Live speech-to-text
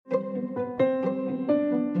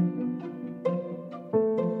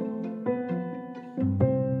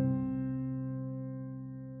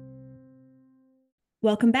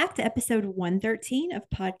Welcome back to episode 113 of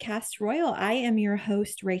Podcast Royal. I am your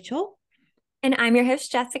host, Rachel, And I'm your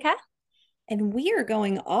host, Jessica. and we are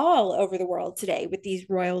going all over the world today with these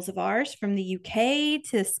royals of ours from the UK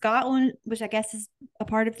to Scotland, which I guess is a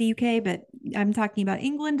part of the UK, but I'm talking about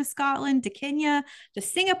England to Scotland to Kenya to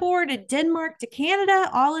Singapore to Denmark to Canada,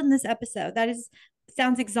 all in this episode. That is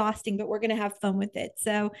sounds exhausting, but we're going to have fun with it.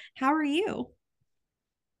 So, how are you?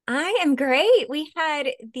 I am great.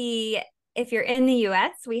 If you're in the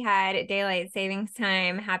US, we had daylight savings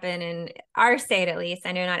time happen in our state, at least.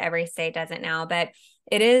 I know not every state does it now, but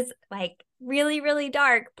it is like really, really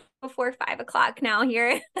dark before 5 o'clock now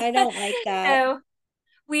here. I don't like that. So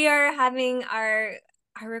we are having our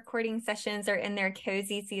recording sessions are in their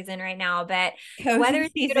cozy season right now, but the weather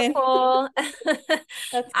Cozy is season. beautiful.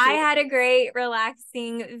 That's I cute. had a great,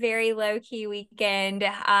 relaxing, very low-key weekend.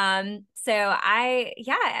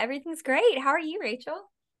 Everything's great. How are you, Rachel?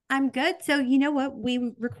 I'm good. So you know what?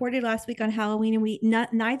 We recorded last week on Halloween, and we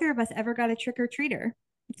not neither of us ever got a trick or treater.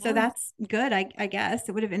 So Oh, that's good. I guess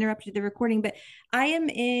it would have interrupted the recording, but I am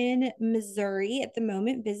in Missouri at the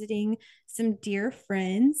moment visiting some dear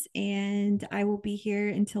friends, and I will be here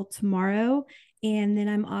until tomorrow. And then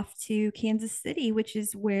I'm off to Kansas City, which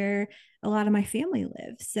is where a lot of my family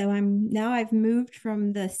lives. So I've moved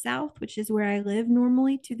from the South, which is where I live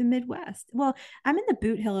normally, to the Midwest. Well, I'm in the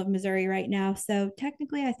Boot Hill of Missouri right now. So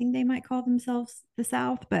technically, I think they might call themselves the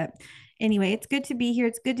South. But anyway, it's good to be here.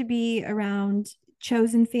 It's good to be around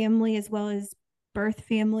chosen family as well as birth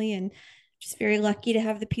family. And just very lucky to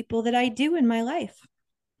have the people that I do in my life.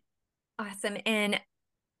 awesome. And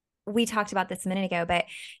we talked about this a minute ago, but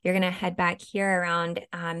you're going to head back here around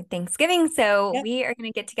Thanksgiving. So Yep. we are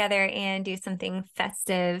going to get together and do something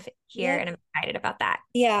festive here. Yep. And I'm excited about that.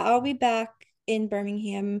 Yeah, I'll be back in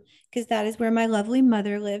Birmingham because that is where my lovely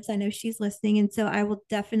mother lives. I know she's listening. And so I will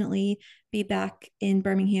definitely be back in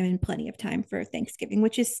Birmingham in plenty of time for Thanksgiving,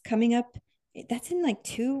 which is coming up. That's in like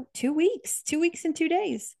two weeks, 2 weeks and 2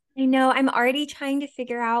 days. I know I'm already trying to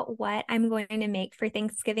figure out what I'm going to make for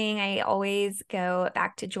Thanksgiving. I always go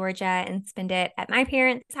back to Georgia and spend it at my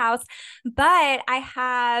parents' house. But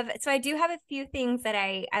I do have a few things that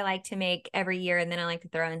I like to make every year, and then I like to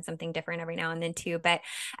throw in something different every now and then too. But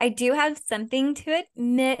I do have something to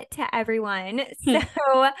admit to everyone.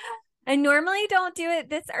 So I normally don't do it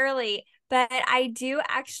this early, but I do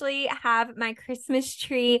actually have my Christmas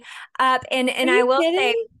tree up, Are and I you will say,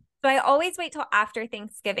 kidding? so I always wait till after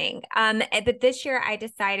Thanksgiving. But this year I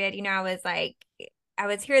decided, I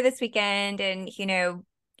was here this weekend and,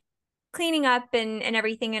 cleaning up and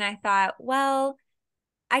everything. And I thought, well,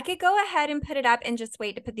 I could go ahead and put it up and just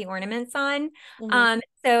wait to put the ornaments on. Mhm.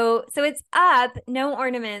 So it's up, no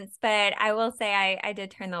ornaments, but I will say I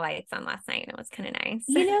did turn the lights on last night and it was kind of You nice.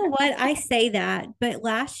 know what? I say that, but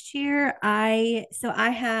last year I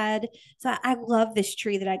love this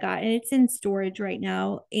tree that I got, and it's in storage right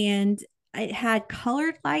now. And it had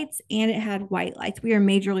colored lights and it had white lights. We are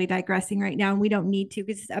majorly digressing right now, and we don't need to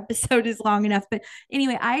because this episode is long enough. But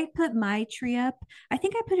anyway, I put my tree up. I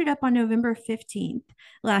think I put it up on November 15th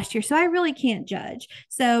last year. So I really can't judge.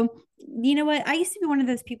 So you know what? I used to be one of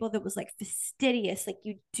those people that was like fastidious. Like,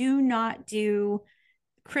 you do not do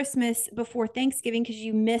Christmas before Thanksgiving because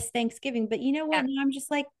you miss Thanksgiving. But you know what? Yeah. Now I'm just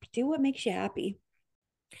like, do what makes you happy.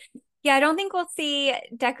 Yeah, I don't think we'll see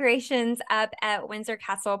decorations up at Windsor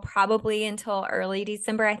Castle probably until early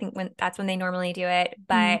December. I think that's when they normally do it. Mm.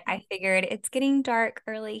 But I figured it's getting dark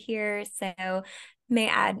early here, so may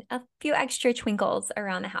add a few extra twinkles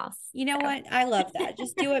around the house. You know So, what? I love that.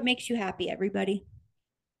 Just do what makes you happy, everybody.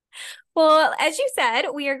 well, as you said,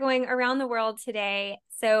 we are going around the world today,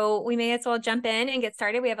 so we may as well jump in and get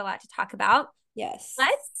started. We have a lot to talk about. Yes.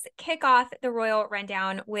 Let's kick off the royal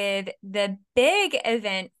rundown with the big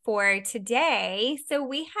event for today. So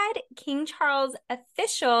we had King Charles'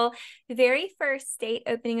 official very first state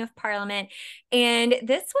opening of Parliament, and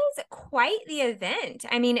this was quite the event.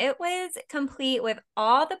 I mean, it was complete with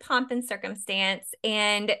all the pomp and circumstance.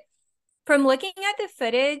 And from looking at the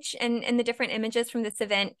footage and the different images from this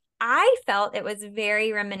event, I felt it was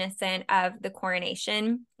very reminiscent of the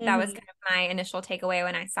coronation. That was Mhm. kind of my initial takeaway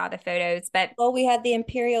when I saw the photos. But Well, we had the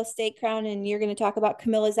imperial state crown, and you're going to talk about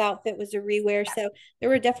Camilla's outfit was a rewear. So there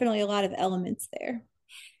were definitely a lot of elements there.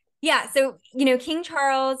 yeah, so King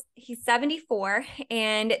Charles, he's 74,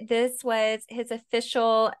 and this was his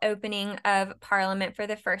official opening of Parliament for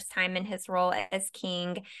the first time in his role as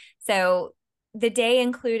king. So the day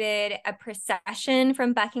included a procession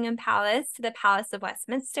from Buckingham Palace to the Palace of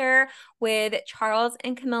Westminster with Charles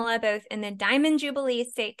and Camilla both in the Diamond Jubilee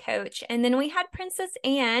state coach. And then we had Princess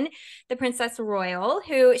Anne, the Princess Royal,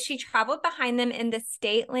 who she traveled behind them in the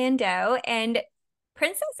state landau. And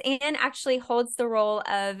Princess Anne actually holds the role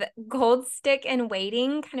of Gold Stick in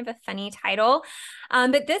Waiting, kind of a funny title.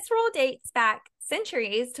 But this role dates back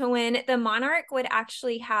centuries to when the monarch would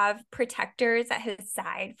actually have protectors at his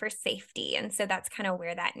side for safety. And so that's kind of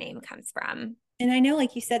where that name comes from. And I know,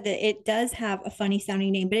 like you said, that it does have a funny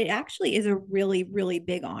sounding name, but it actually is a really, really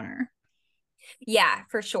big honor. Yeah,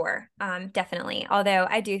 for sure. Definitely. Although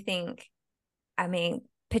I do think, I mean,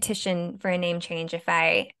 petition for a name change if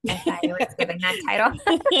I was given that title.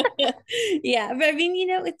 Yeah, but I mean,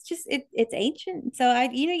 it's just it's ancient. So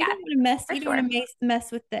you Yeah, don't want to mess for you don't want sure. to mess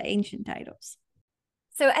with the ancient titles.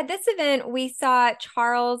 So at this event, we saw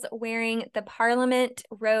Charles wearing the Parliament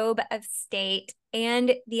robe of state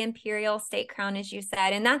and the imperial state crown, as you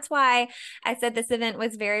said. And that's why I said this event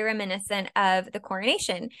was very reminiscent of the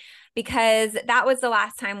coronation, because that was the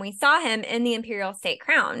last time we saw him in the imperial state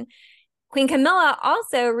crown. Queen Camilla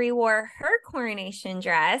also rewore her coronation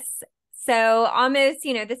dress. So almost,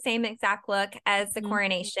 the same exact look as the Mhm.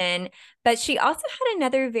 coronation, but she also had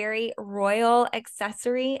another very royal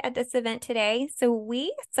accessory at this event today. So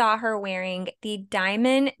we saw her wearing the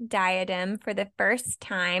diamond diadem for the first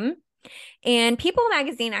time. And People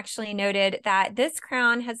magazine actually noted that this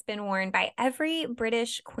crown has been worn by every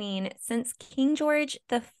British queen since King George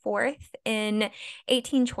IV in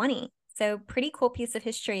 1820. So pretty cool piece of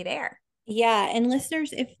history there. Yeah, and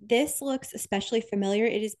listeners, if this looks especially familiar,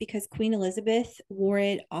 it is because Queen Elizabeth wore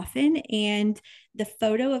it often. And the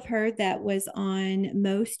photo of her that was on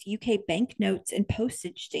most UK banknotes and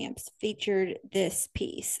postage stamps featured this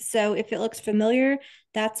piece. So if it looks familiar,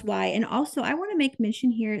 that's why. And also, I want to make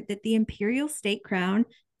mention here that the Imperial State Crown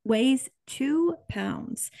weighs 2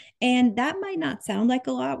 pounds. And that might not sound like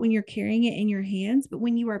a lot when you're carrying it in your hands, but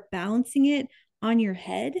when you are balancing it on your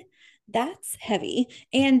head, that's heavy.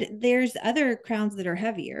 And there's other crowns that are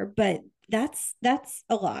heavier, but that's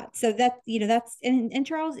a lot. So that's and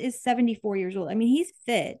Charles is 74 years old. I mean, he's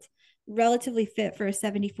fit, relatively fit for a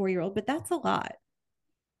 74-year-old, but that's a lot.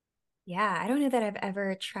 Yeah, I don't know that I've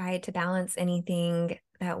ever tried to balance anything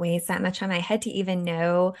that weighs that much on my head to even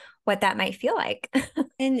know what that might feel like.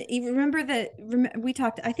 And you remember that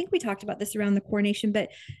I think we talked about this around the coronation, but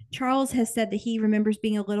Charles has said that he remembers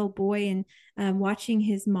being a little boy and watching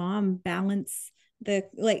his mom balance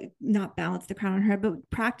not balance the crown on her head, but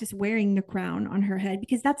practice wearing the crown on her head,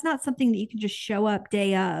 because that's not something that you can just show up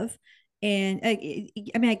day of. And I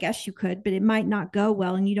mean, I guess you could, but it might not go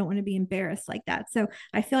well, and you don't want to be embarrassed like that. So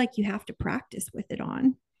I feel like you have to practice with it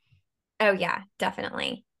on. Oh, yeah,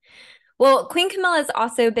 definitely. Well, Queen Camilla's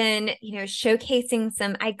also been, showcasing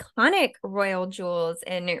some iconic royal jewels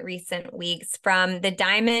in recent weeks, from the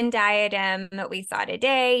diamond diadem that we saw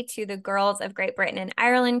today to the Girls of Great Britain and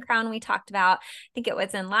Ireland crown we talked about. I think it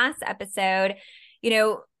was in last episode. You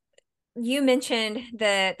know, you mentioned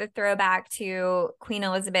the throwback to Queen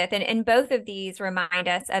Elizabeth, and both of these remind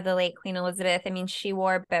us of the late Queen Elizabeth. I mean, she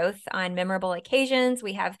wore both on memorable occasions.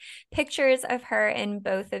 We have pictures of her in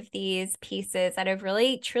both of these pieces that have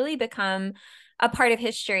really truly become a part of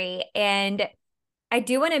history. And I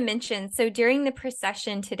do want to mention, so during the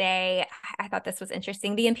procession today, I thought this was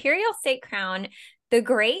interesting. The imperial state crown, the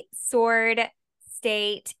great sword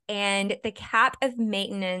state, and the cap of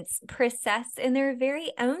maintenance process in their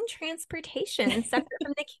very own transportation separate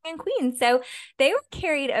from the king and queen. So they were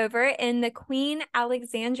carried over in the Queen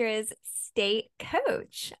Alexandra's state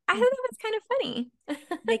coach. I thought that was kind of funny.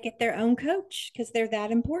 They get their own coach because they're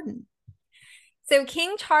that important. So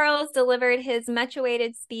King Charles delivered his much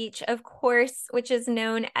awaited speech, of course, which is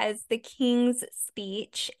known as the King's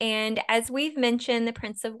Speech. And as we've mentioned, the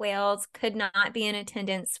Prince of Wales could not be in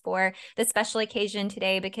attendance for the special occasion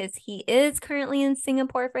today because he is currently in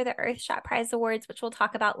Singapore for the Earthshot Prize Awards, which we'll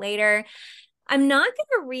talk about later. I'm not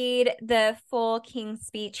going to read the full King's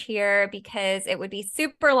speech here because it would be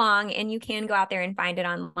super long, and you can go out there and find it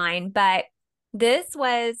online. But this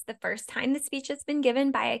was the first time the speech has been given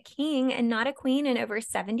by a king and not a queen in over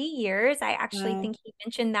 70 years. I actually Wow. think he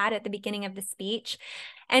mentioned that at the beginning of the speech.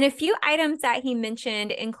 And a few items that he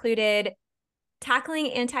mentioned included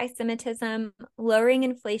tackling anti-Semitism, lowering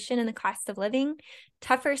inflation and the cost of living,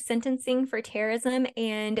 tougher sentencing for terrorism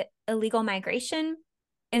and illegal migration,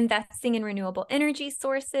 investing in renewable energy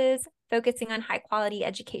sources, focusing on high quality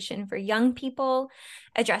education for young people,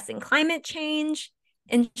 addressing climate change,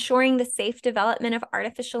 ensuring the safe development of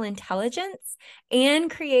artificial intelligence, and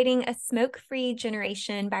creating a smoke-free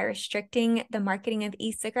generation by restricting the marketing of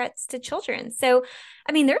e-cigarettes to children. So,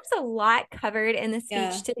 I mean, there's a lot covered in the Yeah.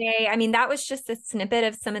 speech today. I mean, that was just a snippet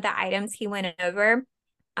of some of the items he went over.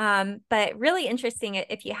 But really interesting.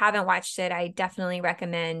 If you haven't watched it, I definitely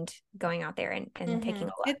recommend going out there and taking a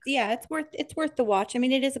look. It's worth the watch. I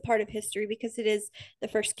mean, it is a part of history because it is the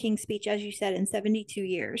first King's Speech, as you said, in 72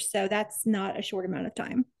 years. So that's not a short amount of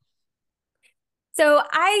time. So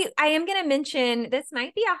I am going to mention, this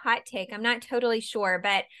might be a hot take. I'm not totally sure,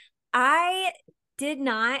 but I did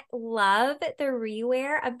not love the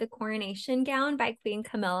rewear of the coronation gown by Queen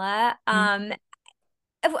Camilla.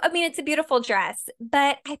 I mean, it's a beautiful dress,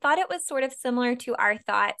 but I thought it was sort of similar to our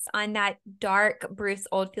thoughts on that dark Bruce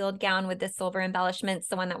Oldfield gown with the silver embellishments,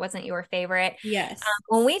 the one that wasn't your favorite. Yes.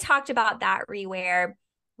 When we talked about that rewear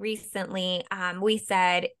recently, we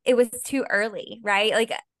said it was too early, right?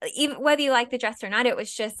 Like, even whether you like the dress or not, it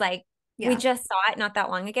was just like, we Yeah. just saw it not that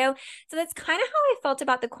long ago. So that's kind of how I felt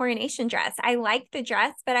about the coronation dress. I liked the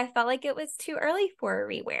dress, but I felt like it was too early for a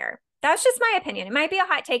rewear. That's just my opinion. It might be a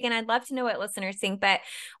hot take, and I'd love to know what listeners think. But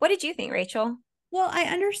what did you think, Rachel? Well, I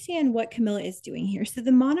understand what Camilla is doing here. So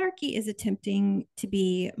the monarchy is attempting to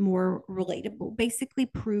be more relatable, basically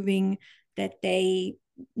proving that they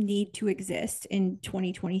need to exist in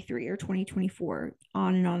 2023 or 2024,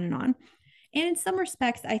 on and on and on. And in some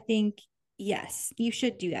respects, I think, yes, you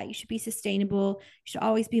should do that. You should be sustainable. You should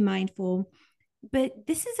always be mindful. But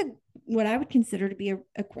this is what I would consider to be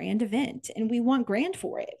a grand event, and we want grand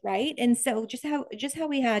for it, right? And so just how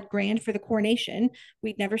we had grand for the coronation,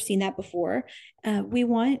 we'd never seen that before. We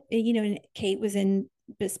want, and Kate was in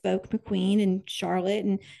bespoke McQueen and Charlotte,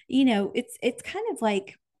 and it's kind of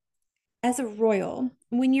like, as a royal,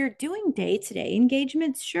 when you're doing day-to-day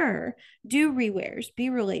engagements, sure, do rewears, be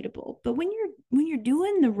relatable. But when you're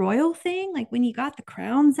doing the royal thing, like when you got the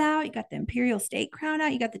crowns out, you got the imperial state crown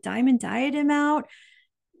out, you got the diamond diadem out,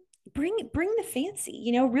 bring the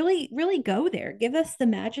fancy, really, really go there. Give us the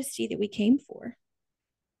majesty that we came for.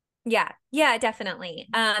 Yeah, definitely.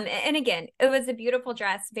 And again, it was a beautiful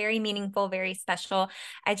dress, very meaningful, very special.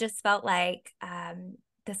 I just felt like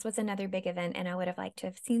this was another big event, and I would have liked to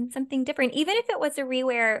have seen something different, even if it was a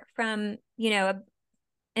rewear from,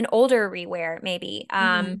 an older rewear, maybe.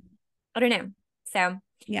 Mm-hmm. I don't know. So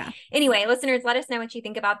Yeah. anyway, listeners, let us know what you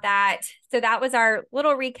think about that. So that was our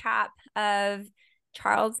little recap of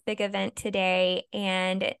Charles' big event today.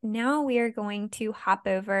 And now we are going to hop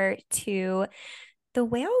over to the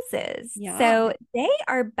Waleses. Yeah. So they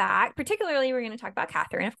are back. Particularly, we're going to talk about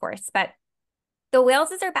Catherine, of course, but the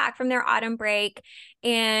Waleses are back from their autumn break.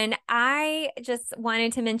 And I just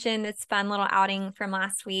wanted to mention this fun little outing from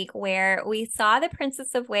last week where we saw the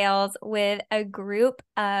Princess of Wales with a group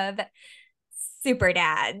of super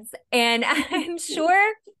dads. And I'm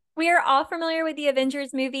sure we are all familiar with the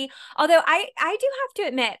Avengers movie. Although I do have to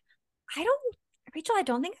admit, I don't Rachel, I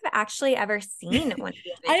don't think I've actually ever seen one of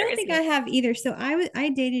the I don't Avengers think I movies. have either. So I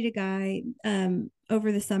dated a guy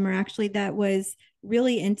over the summer, actually, that was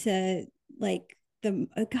really into, like, the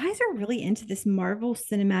guys are really into this Marvel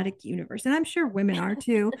Cinematic Universe, and I'm sure women are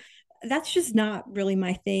too. That's just not really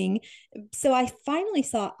my thing. So I finally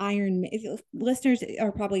saw Iron Man. Listeners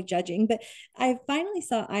are probably judging, but I finally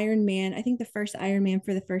saw Iron Man. I think the first Iron Man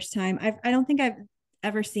for the first time. I don't think I've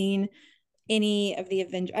ever seen any of the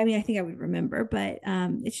Avengers. I mean, I think I would remember, but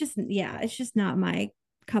it's just not my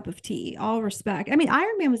cup of tea. All respect. I mean,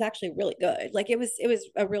 Iron Man was actually really good. Like, it was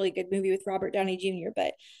a really good movie with Robert Downey Jr.,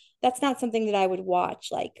 but that's not something that I would watch,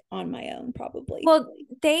 like, on my own, probably. Well,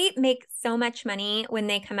 they make so much money when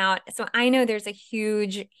they come out. So I know there's a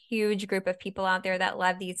huge, huge group of people out there that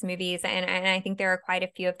love these movies, and I think there are quite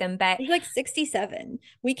a few of them. But There's like 67.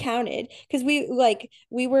 We counted because we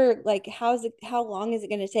were like, how long is it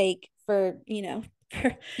going to take for,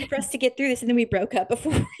 for us to get through this? And then we broke up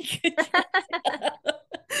before we could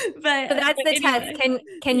so that's but the test. anyway,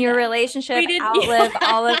 Can your yeah, relationship we did. outlive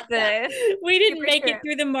all of the We didn't super make it true?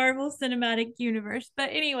 through the Marvel Cinematic Universe, but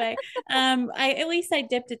anyway, I at least I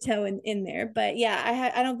dipped a toe in there. But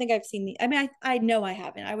yeah, I don't think I've seen I mean, I know I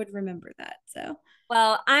haven't. I would remember that. So.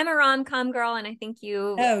 Well, I'm a rom-com girl, and I think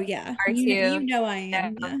you Oh yeah, are too. I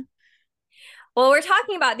am. So Yeah. well, we're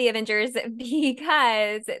talking about the Avengers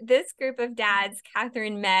because this group of dads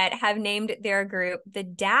Catherine met have named their group the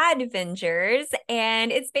Dad Avengers,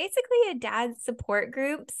 and it's basically a dad support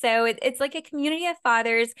group. So it's like a community of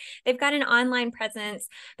fathers. They've got an online presence,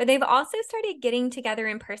 but they've also started getting together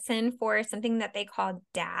in person for something that they call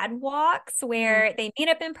dad walks, Mm. where they meet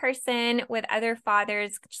up in person with other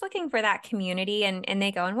fathers just looking for that community, and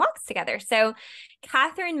they go on walks together. So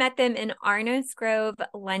Catherine met them in Arnos Grove,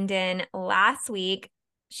 London last week.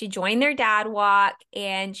 She joined their dad walk,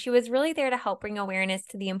 and she was really there to help bring awareness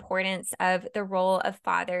to the importance of the role of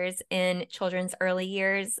fathers in children's early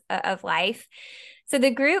years of life. So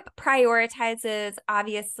the group prioritizes,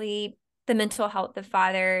 obviously, the mental health of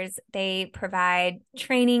fathers. They provide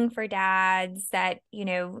training for dads that,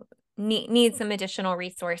 need some additional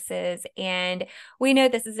resources. And we know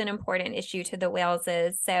this is an important issue to the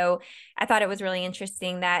Waleses. So I thought it was really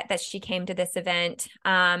interesting that she came to this event.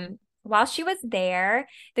 While she was there,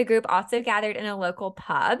 the group also gathered in a local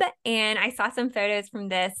pub, and I saw some photos from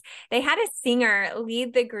this. They had a singer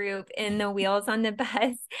lead the group in the Wheels on the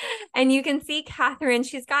Bus, and you can see Catherine.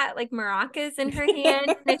 She's got like maracas in her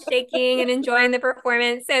hand, and is shaking and enjoying the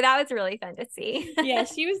performance. So that was really fun to see. Yeah,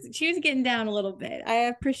 she was getting down a little bit. I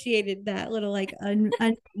appreciated that little like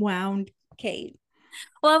unwound Kate.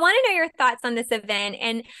 Well, I want to know your thoughts on this event.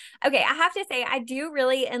 And okay, I have to say, I do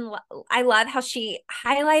really, and I love how she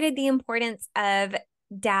highlighted the importance of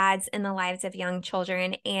dads in the lives of young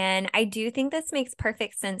children. And I do think this makes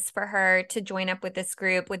perfect sense for her to join up with this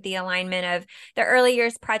group with the alignment of the Early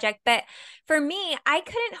Years Project. But for me, I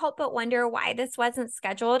couldn't help but wonder why this wasn't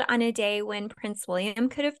scheduled on a day when Prince William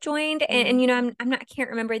could have joined. And I'm not, can't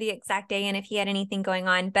remember the exact day and if he had anything going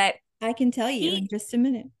on, but I can tell you in he just a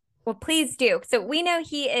minute. well, please do. So we know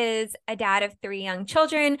he is a dad of 3 young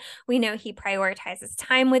children. We know he prioritizes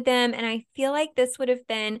time with them. And I feel like this would have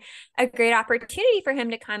been a great opportunity for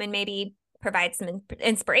him to come and maybe provide some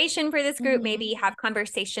inspiration for this group, maybe have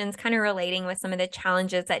conversations kind of relating with some of the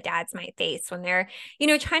challenges that dads might face when they're,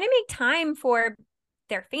 trying to make time for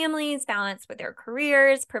their families, balance with their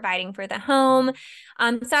careers, providing for the home.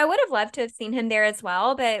 So I would have loved to have seen him there as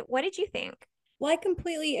well. But what did you think? Well, I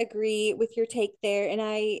completely agree with your take there. And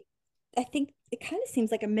I think it kind of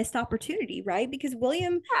seems like a missed opportunity, right? Because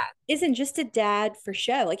William isn't just a dad for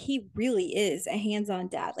show. Like he really is a hands-on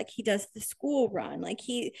dad. Like he does the school run. I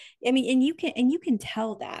mean, and you can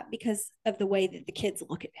tell that because of the way that the kids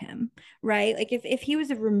look at him, right? Like if he was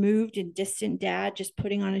a removed and distant dad just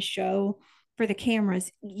putting on a show for the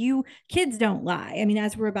cameras, you kids don't lie. I mean,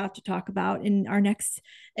 as we're about to talk about in our next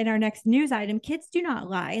news item, kids do not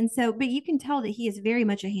lie. And so, but you can tell that he is very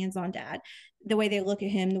much a hands-on dad, the way they look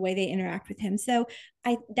at him, the way they interact with him. So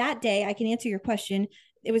that day, I can answer your question.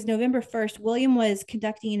 It was November 1st. William was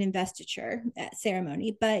conducting an investiture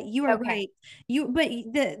ceremony, but you are Okay. right. But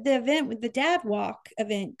the event with the dad walk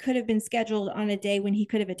event could have been scheduled on a day when he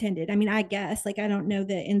could have attended. I mean, I guess, like, I don't know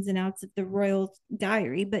the ins and outs of the royal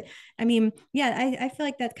diary, but I mean, yeah, I feel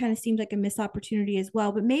like that kind of seems like a missed opportunity as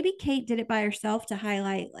well. But maybe Kate did it by herself to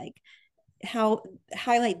highlight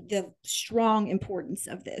the strong importance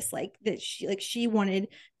of this, like that she wanted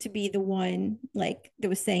to be the one like that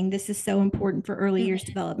was saying this is so important for early years Mhm.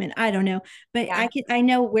 development. I don't know, but Yeah. I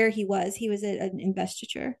know where he was at an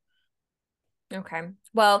investiture. Okay.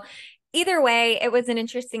 Well, either way, it was an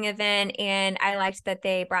interesting event, and I liked that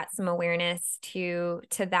they brought some awareness to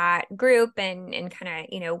that group and kind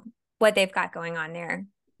of, what they've got going on there.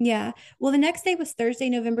 Yeah. Well, the next day was Thursday,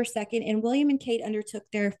 November 2nd, and William and Kate undertook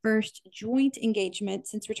their first joint engagement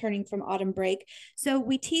since returning from autumn break. So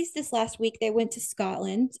we teased this last week. They went to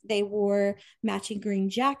Scotland. They wore matching green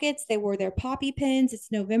jackets. They wore their poppy pins.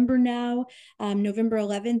 It's November now. November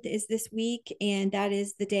 11th is this week, and that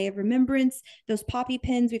is the day of remembrance. Those poppy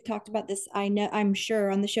pins, we've talked about this, I know, I'm sure,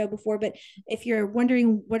 on the show before, but if you're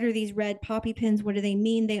wondering what are these red poppy pins, what do they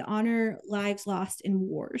mean? They honor lives lost in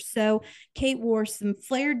wars. So Kate wore some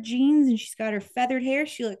flared jeans and she's got her feathered hair.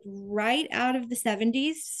 She looked right out of the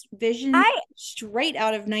 70s, vision I straight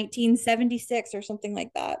out of 1976 or something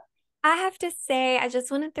like that. I have to say, I just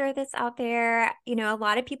want to throw this out there. A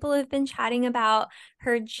lot of people have been chatting about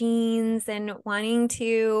her jeans and wanting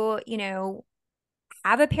to,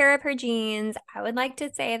 have a pair of her jeans. I would like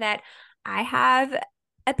to say that I have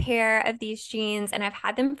a pair of these jeans and I've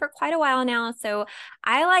had them for quite a while now. So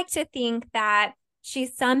I like to think that she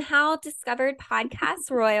somehow discovered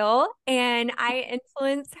Podcast Royal and I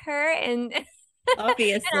influenced her and and I was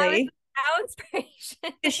Obviously. now inspiration.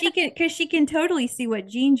 Because she can totally see what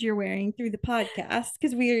jeans you're wearing through the podcast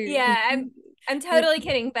because Yeah, I'm totally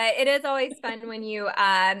kidding, but it is always fun when you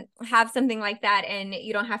have something like that and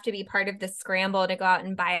you don't have to be part of the scramble to go out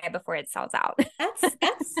and buy it before it sells out.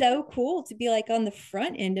 that's so cool to be like on the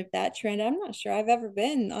front end of that trend. I'm not sure I've ever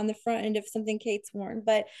been on the front end of something Kate's worn,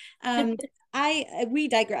 but I we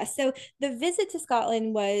digress. So the visit to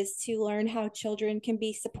Scotland was to learn how children can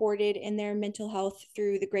be supported in their mental health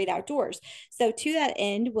through the great outdoors. So to that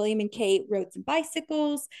end, William and Kate rode some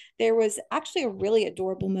bicycles. There was actually a really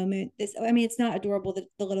adorable moment. I mean, it's not adorable that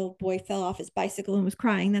the little boy fell off his bicycle and was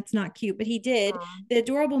crying. That's not cute, but he did. Aw. The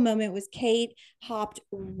adorable moment was Kate hopped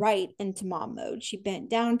right into mom mode. She bent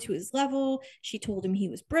down to his level. She told him he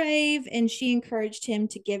was brave and she encouraged him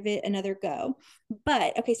to give it another go.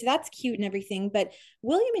 But okay, so that's cute and everything. But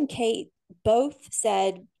William and Kate both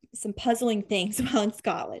said some puzzling things while in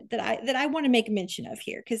Scotland that I want to make mention of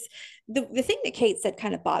here, because the thing that Kate said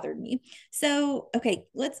kind of bothered me. So okay,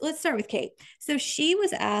 let's start with Kate. So she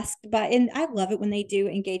was asked by, and I love it when they do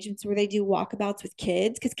engagements where they do walkabouts with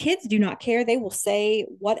kids, because kids do not care. They will say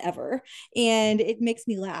whatever, and it makes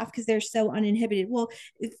me laugh because they're so uninhibited. Well,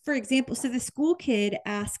 for example, so the school kid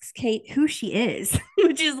asks Kate who she is,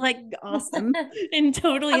 which is like awesome and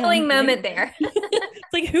totally on Humbling point. moment there.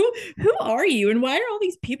 It's like who are you, and why are all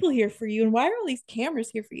these people here for you, and why are all these cameras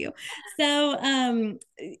here for you? So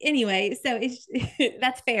anyway, so it's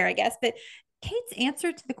that's fair, I guess. But Kate's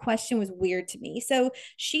answer to the question was weird to me. So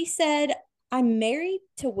she said, I'm married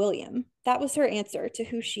to William. That was her answer to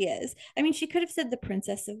who she is. I mean, she could have said the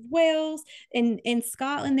Princess of Wales. In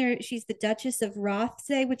Scotland, there she's the Duchess of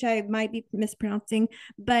Rothesay, which I might be mispronouncing,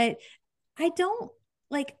 but I don't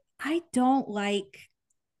I don't like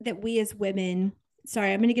that we as women,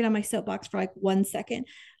 sorry, I'm going to get on my soapbox for like 1 second.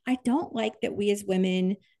 I don't like that we as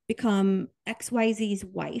women become XYZ's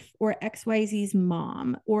wife or XYZ's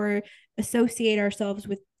mom or associate ourselves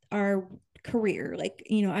with our career. Like,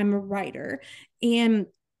 I'm a writer, and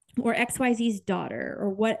or XYZ's daughter or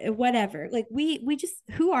whatever. Like we just,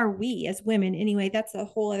 who are we as women anyway? That's a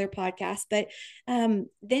whole other podcast. But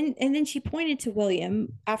then she pointed to William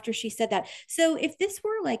after she said that. So if this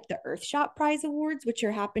were like the Earthshot Prize Awards, which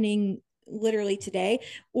are happening literally today,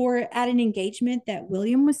 or at an engagement that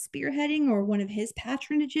William was spearheading or one of his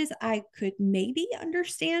patronages, I could maybe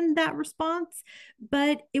understand that response.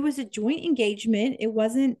 But it was a joint engagement. It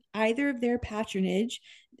wasn't either of their patronage.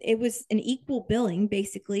 It was an equal billing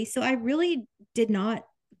basically. So I really did not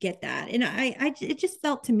get that. And it just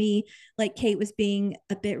felt to me like Kate was being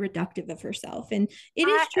a bit reductive of herself. And it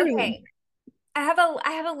is true. Okay. I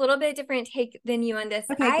have a little bit different take than you on this.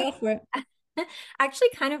 Okay, I go for it. actually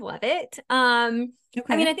kind of love it. I mean,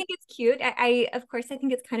 Okay. I think it's cute. I of course I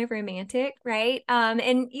think it's kind of romantic, right?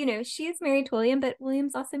 And she's married to William, but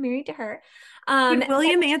William's also married to her. Would But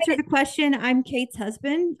William answer the question, I'm Kate's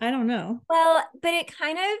husband? I don't know. well, but it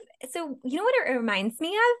kind of, so you know what it reminds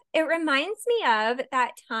me of? It reminds me of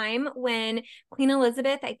that time when Queen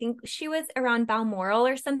Elizabeth, I think she was around Balmoral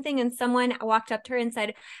or something, and someone walked up to her and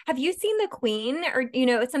said, "Have you seen the Queen?" Or,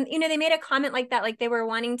 they made a comment like that, like they were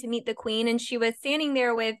wanting to meet the Queen, and she was standing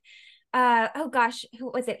there with oh gosh,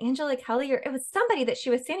 who was it? Angela Kelly, or it was somebody that she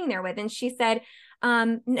was standing there with, and she said,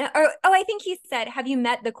 no, or oh, I think he said, "Have you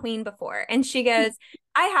met the Queen before?" And she goes,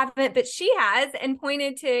 "I haven't, but she has," and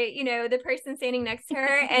pointed to, the person standing next to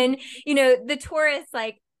her. And, the tourists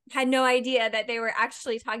like had no idea that they were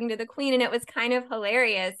actually talking to the Queen. And it was kind of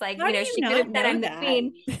hilarious. Like, How do you she could have not said, know "I'm the that?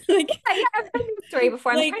 Queen." Like, Yeah, I've heard this story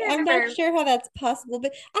before. I'm like trying to I'm not remember. sure how that's possible,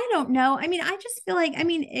 but I don't know. I mean, I just feel like, I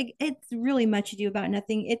mean, it's really much ado about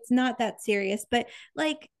nothing. It's not that serious, but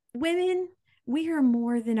like women, we are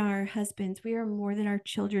more than our husbands. We are more than our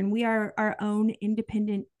children. We are our own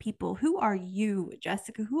independent people. Who are you,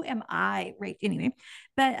 Jessica? Who am I? Right. Anyway,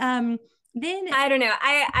 but then I don't know.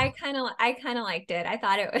 I kind of liked it. I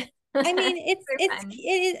thought it was I mean, super fun.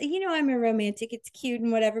 it is, I'm a romantic, it's cute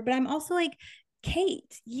and whatever, but I'm also like,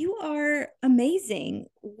 Kate, you are amazing.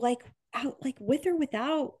 Like out, like with or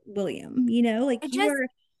without William, like It you just are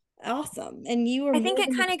awesome and you are I more think it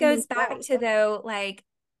than the kind of sum of goes his back parts. to, though, like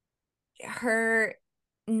her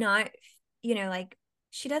not, like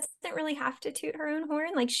she doesn't really have to toot her own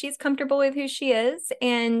horn. Like she's comfortable with who she is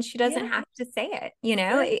and she doesn't Yeah, have to say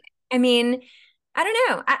sure. I mean, I don't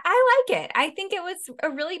know. I like it. I think it was a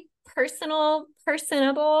really personable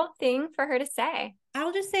thing for her to say.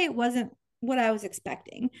 I'll just say it wasn't what I was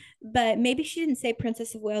expecting, but maybe she didn't say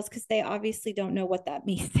Princess of Wales because they obviously don't know what that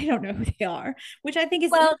means. They don't know who they are, which Well, I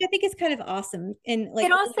think is kind of awesome and like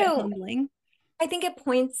it a little bit also humbling. I think it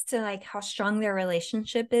points to like how strong their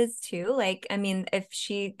relationship is too. Like, I mean, if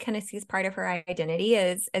she kind of sees part of her identity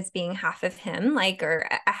as being half of him, like, or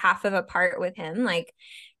a half of a part with him, like,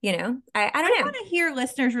 I I don't know. want to hear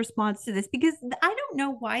listeners' response to this because I don't know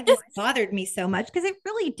why this bothered me so much because it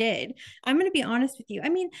really did. I'm going to be honest with you. I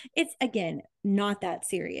mean, it's again not that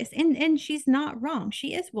serious, and she's not wrong.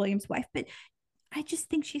 She is William's wife, but I just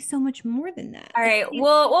think she's so much more than that. All Like right, she's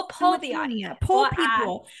we'll so poll much the more than audience. that. We'll ask.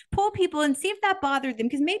 Pull people, and see if that bothered them.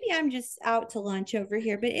 Because maybe I'm just out to lunch over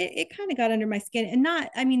here, but it kind of got under my skin. And not,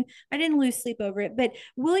 I mean, I didn't lose sleep over it. But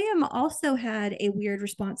William also had a weird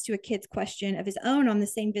response to a kid's question of his own on the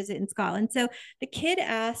same visit in Scotland. So the kid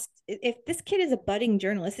asked if this kid is a budding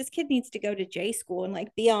journalist, this kid needs to go to J school and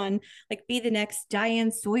like be the next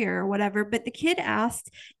Diane Sawyer or whatever. But the kid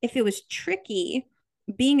asked if it was tricky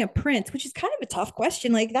being a prince, which is kind of a tough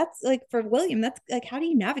question. Like that's like for William, that's like, how do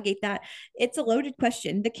you navigate that? It's a loaded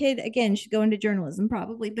question. The kid, again, should go into journalism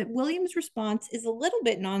probably, but William's response is a little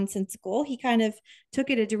bit nonsensical. He kind of took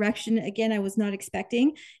it a direction, again, I was not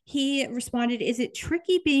expecting. He responded, is it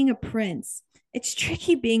tricky being a prince? It's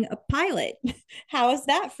tricky being a pilot. How is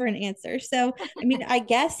that for an answer? So, I mean, I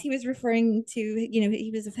guess he was referring to,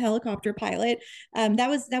 he was a helicopter pilot. That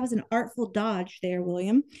was an artful dodge there,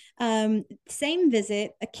 William. Same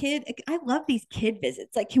visit, a kid. I love these kid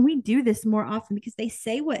visits. Like, can we do this more often? Because they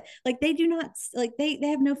say what, like, they do not, like, they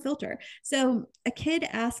have no filter. So a kid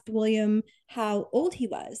asked William how old he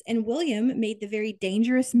was, and William made the very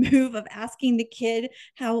dangerous move of asking the kid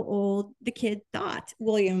how old the kid thought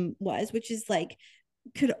William was, which is like,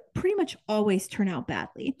 could pretty much always turn out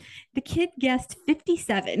badly. The kid guessed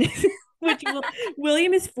 57, which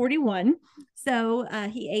William is 41. So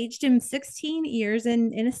he aged him 16 years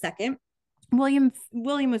in a second. William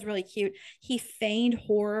was really cute. He feigned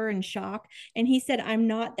horror and shock, and he said, "I'm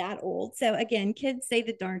not that old." So again, kids say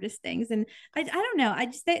the darndest things, and I don't know. I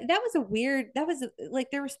just that was a weird. That was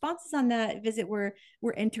like their responses on that visit were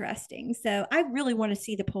interesting. So I really want to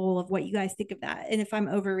see the poll of what you guys think of that, and if I'm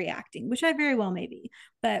overreacting, which I very well may be.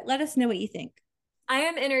 But let us know what you think. I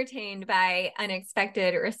am entertained by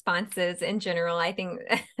unexpected responses in general. I think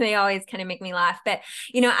they always kind of make me laugh. But,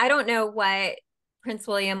 I don't know what Prince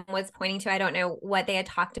William was pointing to. I don't know what they had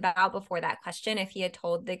talked about before that question, if he had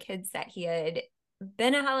told the kids that he had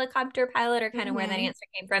been a helicopter pilot, or kind of where that answer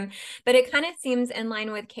came from. But it kind of seems in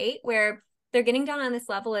line with Kate, where they're getting down on this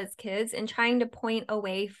level as kids and trying to point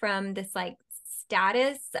away from this like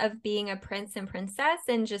status of being a prince and princess,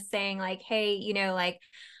 and just saying like, hey, like,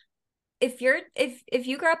 if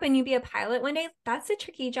you grow up and you be a pilot one day, that's a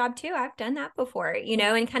tricky job too. I've done that before,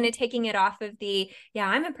 and kind of taking it off of the, yeah,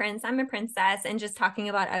 I'm a prince, I'm a princess, and just talking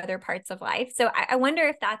about other parts of life. So I wonder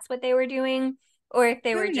if that's what they were doing, or if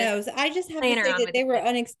they were Who just knows? I just have to playing say around that with they were it.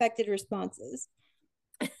 unexpected responses.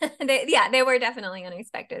 They were definitely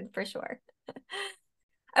unexpected for sure.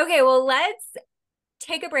 Okay, well, let's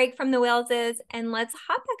take a break from the Waleses and let's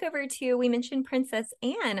hop back over to, we mentioned Princess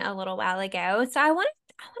Anne a little while ago. So I want to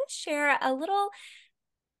share a little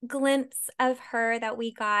glimpse of her that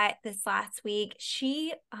we got this last week.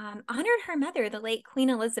 She honored her mother, the late Queen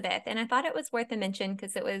Elizabeth, and I thought it was worth a mention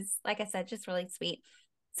because it was, like I said, just really sweet.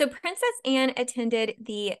 So Princess Anne attended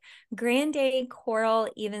the Grande Choral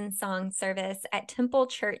Evensong service at Temple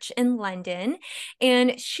Church in London,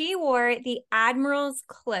 and she wore the Admiral's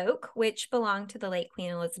cloak, which belonged to the late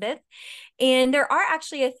Queen Elizabeth. And there are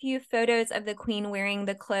actually a few photos of the Queen wearing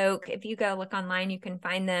the cloak. If you go look online, you can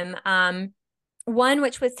find them. One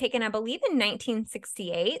which was taken, I believe, in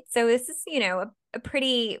 1968. So this is, a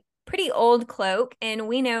pretty old cloak, and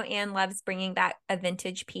we know Anne loves bringing back a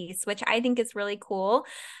vintage piece, which I think is really cool.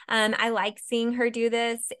 I like seeing her do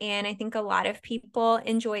this, and I think a lot of people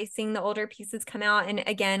enjoy seeing the older pieces come out. And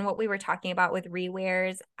again, what we were talking about with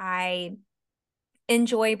rewears, I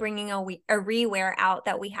enjoy bringing a rewear out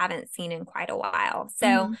that we haven't seen in quite a while.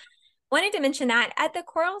 So wanted to mention that at the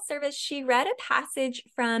choral service, she read a passage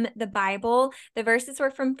from the Bible. The verses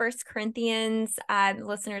were from 1 Corinthians.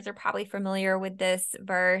 Listeners are probably familiar with this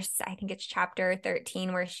verse. I think it's chapter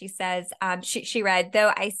 13, where she says, she read,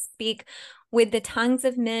 "Though I speak with the tongues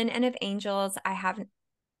of men and of angels, I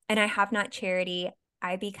have not charity,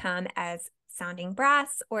 I become as sounding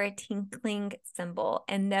brass or a tinkling cymbal.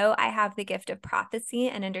 And though I have the gift of prophecy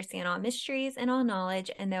and understand all mysteries and all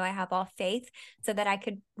knowledge, and though I have all faith so that I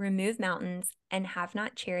could remove mountains and have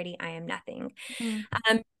not charity, I am nothing."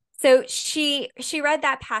 So she read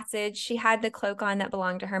that passage. She had the cloak on that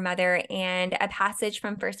belonged to her mother, and a passage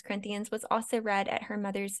from 1 Corinthians was also read at her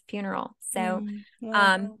mother's funeral. So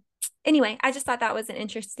Wow. anyway, I just thought that was an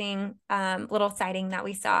interesting little sighting that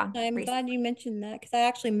we saw I'm recently. glad you mentioned that because I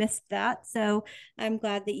actually missed that. So I'm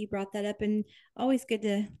glad that you brought that up, and always good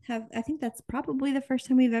to have. I think that's probably the first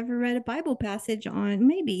time we've ever read a Bible passage on,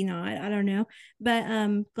 maybe not, I don't know, but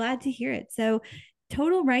glad to hear it. So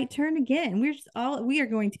total right turn again. We are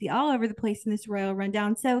going to be all over the place in this royal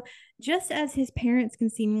rundown. So just as his parents can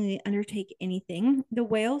seemingly undertake anything, the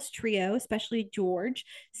Wales trio, especially George,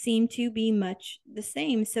 seem to be much the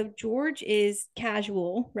same. So George is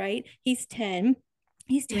casual, right? He's 10.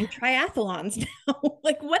 He's doing triathlons now.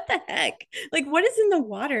 Like, what the heck? Like, what is in the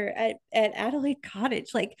water at Adelaide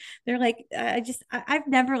Cottage? Like, they're like, I've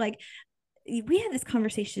never like, we had this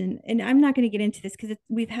conversation, and I'm not going to get into this because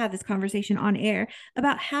we've had this conversation on air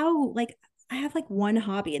about how, like, I have like one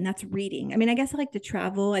hobby, and that's reading. I mean, I guess I like to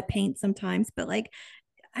travel, I paint sometimes, but like,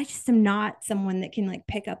 I just am not someone that can like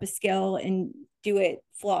pick up a skill and do it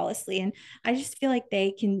flawlessly. And I just feel like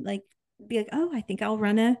they can like be like, oh, I think I'll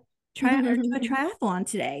run a try or do a triathlon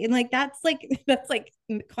today. And like that's like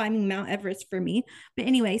climbing Mount Everest for me. But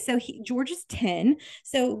anyway, so George is 10.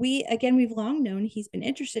 So we've long known he's been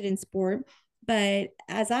interested in sport. But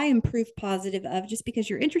as I am proof positive of, just because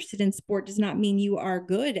you're interested in sport does not mean you are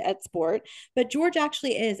good at sport. But George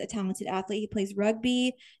actually is a talented athlete. He plays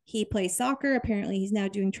rugby, he plays soccer. Apparently, he's now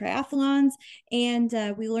doing triathlons. And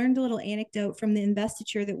we learned a little anecdote from the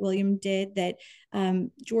investiture that William did that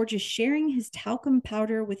George is sharing his talcum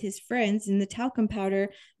powder with his friends, and the talcum powder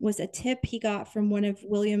was a tip he got from one of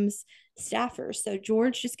William's staffers. So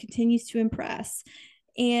George just continues to impress.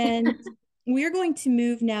 And we're going to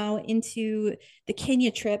move now into the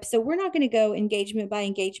Kenya trip. So we're not going to go engagement by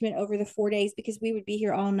engagement over the 4 days because we would be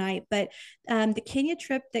here all night. But the Kenya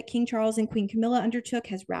trip that King Charles and Queen Camilla undertook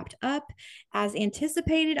has wrapped up as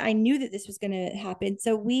anticipated. I knew that this was going to happen.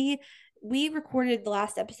 So we recorded the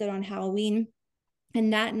last episode on Halloween.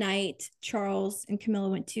 And that night, Charles and Camilla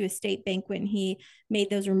went to a state banquet and he made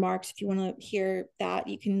those remarks. If you want to hear that,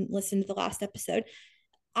 you can listen to the last episode.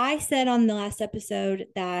 I said on the last episode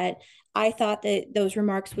that I thought that those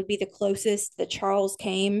remarks would be the closest that Charles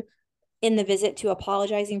came in the visit to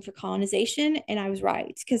apologizing for colonization. And I was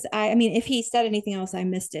right. Because I mean, if he said anything else, I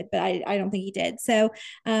missed it, but I don't think he did. So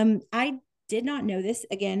I did not know this.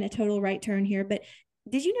 Again, a total right turn here. But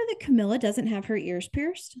did you know that Camilla doesn't have her ears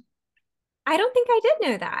pierced? I don't think I did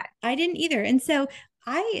know that. I didn't either. And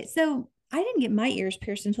I didn't get my ears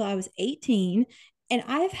pierced until I was 18. And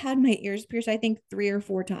I've had my ears pierced, I think 3 or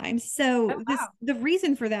 4 times. Oh, So wow. the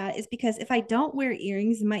reason for that is because if I don't wear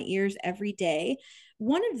earrings in my ears every day,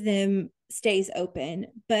 one of them stays open,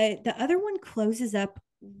 but the other one closes up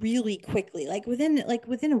really quickly, like within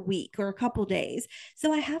a week or a couple days.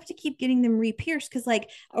 So I have to keep getting them re-pierced because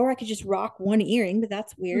or I could just rock one earring, but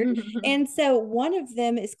that's weird. And so one of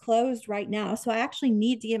them is closed right now. So I actually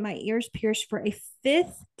need to get my ears pierced for a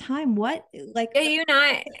fifth time. What? Like, Are you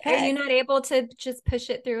not the are you heck? not able to just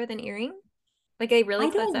push it through with an earring? Like they really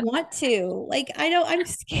I close don't up. want to. Like, I don't, I'm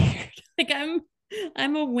scared.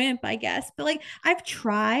 I'm a wimp, I guess. But like, I've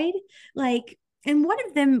tried, like, and one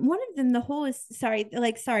of them, the whole is sorry,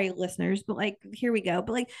 like, sorry, listeners, but like, here we go.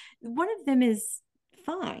 But like, one of them is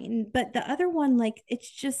fine, but the other one, like, it's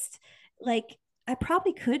just like, I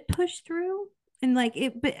probably could push through. And like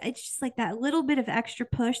it, but it's just like that little bit of extra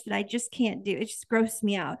push that I just can't do. It just grosses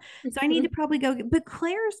me out. So I need to probably go but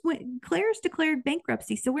Claire's declared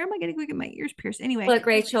bankruptcy. So where am I going to go get my ears pierced anyway? Look,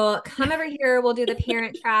 Rachel, come over here. We'll do the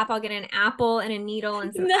parent trap. I'll get an apple and a needle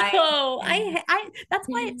and some ice. No, I that's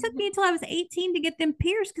why it took me until I was 18 to get them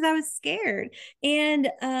pierced because I was scared. And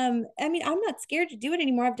I mean, I'm not scared to do it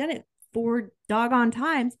anymore. I've done it 4 doggone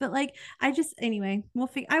times, but like I just anyway,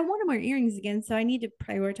 I want to wear earrings again, so I need to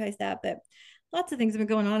prioritize that. But lots of things have been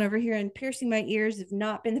going on over here, and piercing my ears have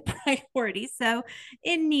not been the priority. So,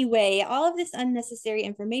 anyway, all of this unnecessary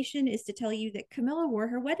information is to tell you that Camilla wore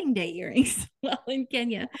her wedding day earrings while in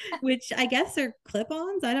Kenya, which I guess are clip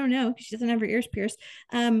ons. I don't know. She doesn't have her ears pierced.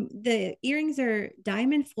 The earrings are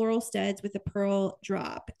diamond floral studs with a pearl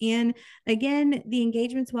drop. And again, the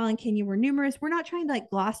engagements while in Kenya were numerous. We're not trying to like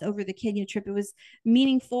gloss over the Kenya trip. It was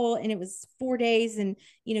meaningful and it was 4 days. And,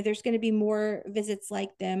 there's going to be more visits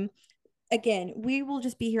like them. Again, we will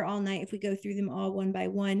just be here all night if we go through them all one by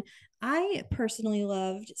one. I personally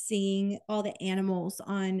loved seeing all the animals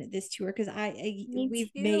on this tour because Me we've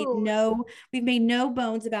made too. no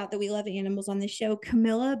bones about that we love animals on this show.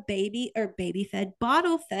 Camilla baby fed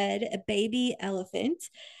bottle fed a baby elephant.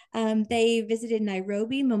 They visited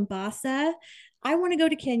Nairobi, Mombasa. I want to go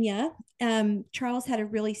to Kenya. Charles had a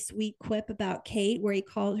really sweet quip about Kate where he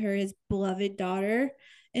called her his beloved daughter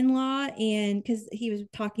in law, and because he was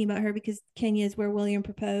talking about her because Kenya is where William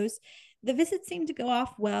proposed. The visit seemed to go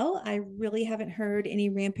off well. I really haven't heard any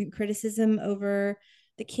rampant criticism over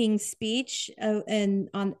the King's speech and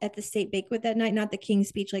on at the state banquet that night. Not the King's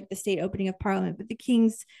speech, like the state opening of Parliament, but the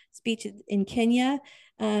King's speech in Kenya.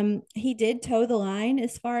 He did toe the line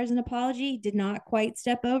as far as an apology. He did not quite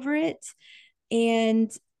step over it, and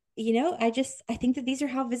I think that these are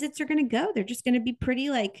how visits are going to go. They're just going to be pretty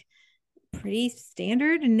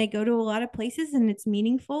standard, and they go to a lot of places and it's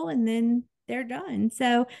meaningful and then they're done.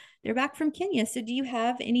 So they're back from Kenya. So do you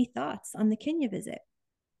have any thoughts on the Kenya visit?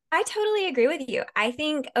 I totally agree with you. I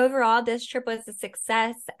think overall this trip was a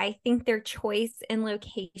success. I think their choice in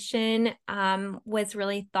location was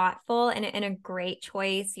really thoughtful and a great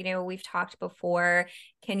choice. We've talked before,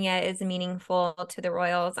 Kenya is meaningful to the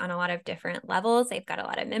royals on a lot of different levels. They've got a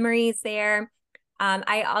lot of memories there.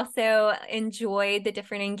 I also enjoyed the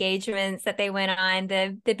different engagements that they went on.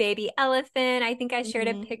 The baby elephant. I think I shared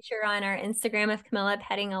a Mhm. picture on our Instagram of Camilla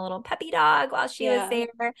petting a little puppy dog while she was Yeah.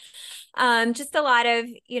 there. Just a lot of,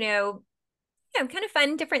 kind of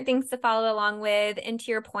fun, different things to follow along with. And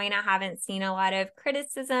to your point, I haven't seen a lot of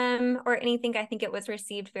criticism or anything. I think it was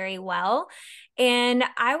received very well. And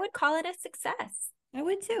I would call it a success. I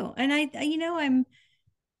would too. And I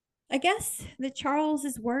guess the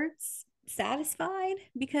Charles's words satisfied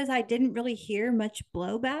because I didn't really hear much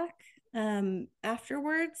blowback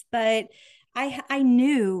afterwards, but I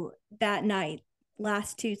knew that night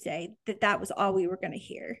last Tuesday that that was all we were going to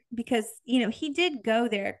hear because he did go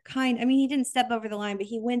there I mean he didn't step over the line, but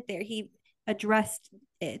he went there, he addressed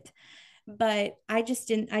it, but I just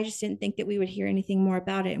didn't think that we would hear anything more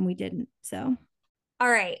about it, and we didn't. So All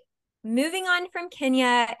right. Moving on from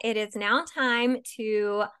Kenya, it is now time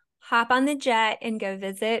to hop on the jet and go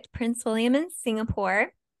visit Prince William in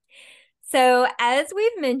Singapore. So, as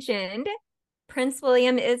we've mentioned, Prince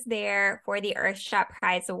William is there for the Earthshot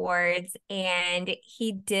Prize Awards, and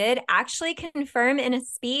he did actually confirm in a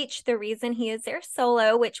speech the reason he is there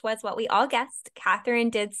solo, which was what we all guessed. Catherine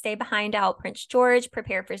did stay behind to help Prince George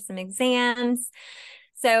prepare for some exams.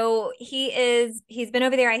 So he's been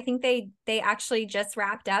over there. I think they actually just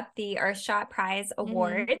wrapped up the Earthshot Prize mhm.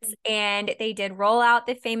 Awards, and they did roll out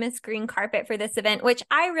the famous green carpet for this event, which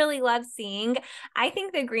I really love seeing. I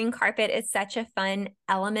think the green carpet is such a fun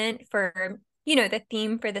element for the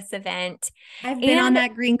theme for this event. I've been on And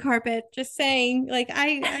that green carpet, just saying. Like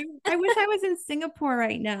I wish I was in Singapore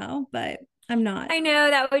right now, but I'm not. I know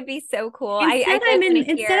that would be so cool. I did want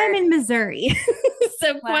to Instead I'm hear, in Missouri.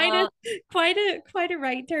 So well, quite a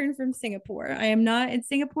right turn from Singapore. I am not in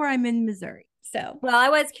Singapore, I'm in Missouri. So I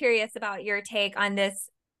was curious about your take on this,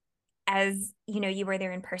 as you were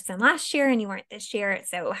there in person last year and you weren't this year.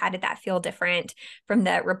 So how did that feel different from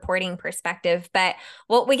the reporting perspective? But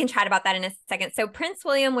well, we can chat about that in a second. So Prince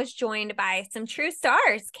William was joined by some true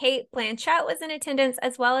stars. Kate Blanchett was in attendance,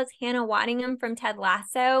 as well as Hannah Waddingham from Ted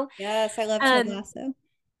Lasso. yes, I love Ted Um, Lasso.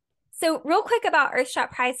 so, real quick about Earthshot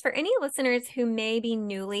Prize, for any listeners who may be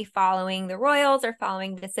newly following the Royals or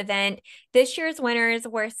following this event, this year's winners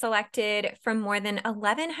were selected from more than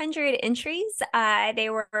 1,100 entries. They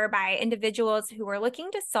were by individuals who were looking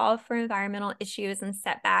to solve for environmental issues and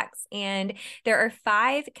setbacks. And there are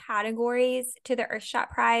 5 categories to the Earthshot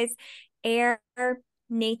Prize: air,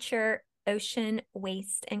 nature, ocean,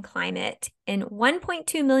 waste, and climate. And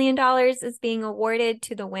 $1.2 million is being awarded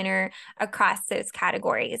to the winner across those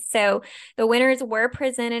categories. So the winners were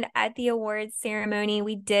presented at the awards ceremony.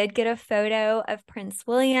 We did get a photo of Prince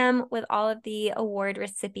William with all of the award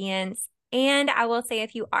recipients. And I will say,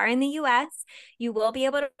 if you are in the US, you will be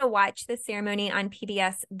able to watch the ceremony on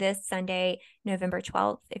PBS this Sunday, November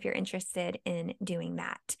 12th, if you're interested in doing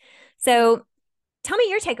that. So tell me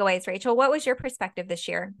your takeaways, Rachel. What was your perspective this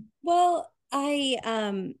year? Well,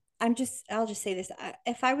 I'll just say this.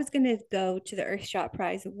 If I was going to go to the Earthshot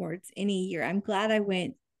Prize Awards any year, I'm glad I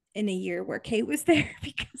went in a year where Kate was there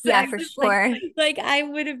because Yeah, for sure. I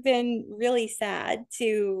would have been really sad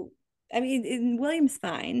to, I mean, William's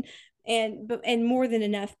fine and more than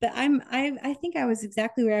enough, but I think I was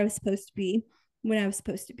exactly where I was supposed to be when I was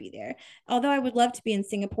supposed to be there. Although I would love to be in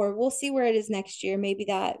Singapore. We'll see where it is next year. Maybe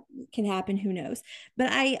that can happen, who knows. But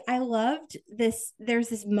I loved this. There's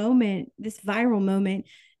this moment, this viral moment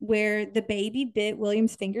where the baby bit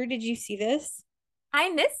William's finger. Did you see this? I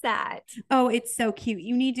miss that. Oh, it's so cute.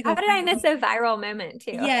 You need to How go did I find miss it. a viral moment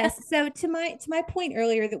too? Yes. So to my point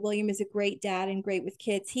earlier that William is a great dad and great with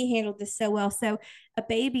kids, he handled this so well. So a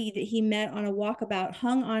baby that he met on a walkabout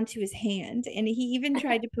hung onto his hand, and he even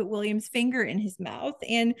tried to put William's finger in his mouth.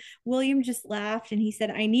 And William just laughed and he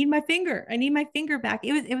said, "I need my finger. I need my finger back."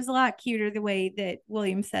 It was a lot cuter the way that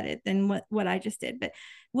William said it than what I just did. But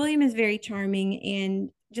William is very charming,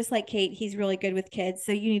 and just like Kate, he's really good with kids.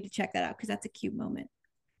 So you need to check that out because that's a cute moment.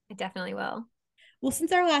 I definitely will. Well,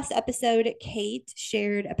 since our last episode, Kate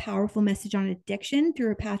shared a powerful message on addiction through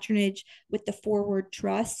her patronage with the Forward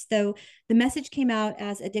Trust. So the message came out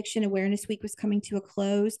as Addiction Awareness Week was coming to a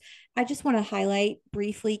close. I just want to highlight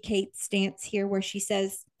briefly Kate's stance here, where she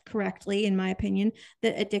says, correctly, in my opinion,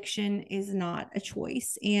 that addiction is not a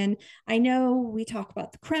choice. And I know we talk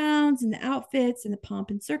about the crowns and the outfits and the pomp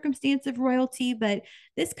and circumstance of royalty, but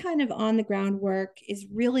this kind of on the ground work is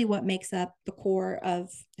really what makes up the core of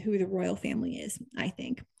who the royal family is, I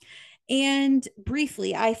think. And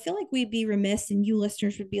briefly, I feel like we'd be remiss, and you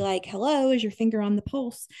listeners would be like, hello, is your finger on the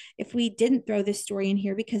pulse, if we didn't throw this story in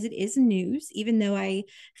here because it is news, even though I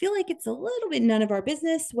feel like it's a little bit none of our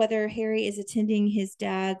business whether Harry is attending his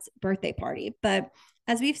dad's birthday party. But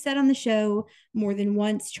as we've said on the show more than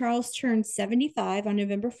once, Charles turned 75 on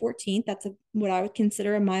November 14th. That's what I would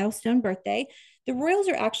consider a milestone birthday. The royals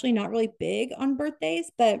are actually not really big on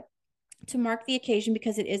birthdays, but to mark the occasion,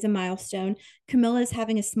 because it is a milestone, Camilla is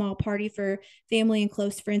having a small party for family and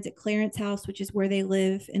close friends at Clarence House, which is where they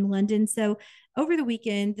live in London. So over the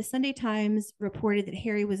weekend, the Sunday Times reported that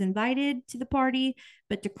Harry was invited to the party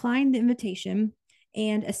but declined the invitation.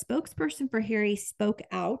 And a spokesperson for Harry spoke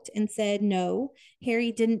out and said, no,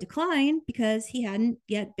 Harry didn't decline because he hadn't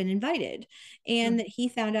yet been invited, and that he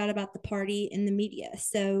found out about the party in the media.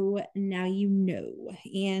 So now you know.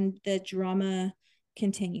 And the drama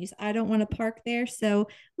continues. I don't want to park there. So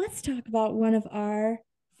let's talk about one of our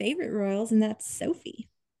favorite royals, and that's Sophie.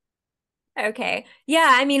 Okay. Yeah,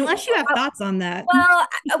 I mean, Unless you have thoughts on that. well,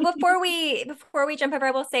 before we jump over,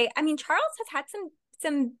 I will say, I mean, Charles has had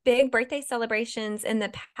some big birthday celebrations in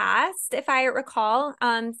the past, if I recall.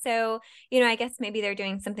 So, I guess maybe they're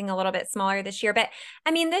doing something a little bit smaller this year. But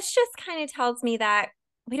I mean, this just kind of tells me that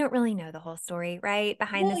we don't really know the whole story, right?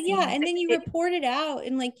 Behind the Well, yeah, scenes. and then you report it out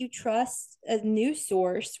and like you trust a news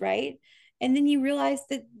source, right? And then you realize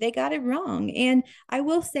that they got it wrong. And I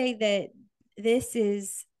will say that this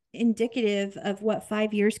is indicative of what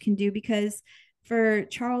 5 years can do, because for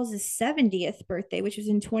Charles's 70th birthday, which was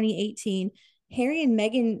in 2018, Harry and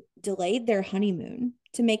Meghan delayed their honeymoon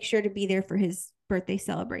to make sure to be there for his birthday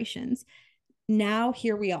celebrations. Now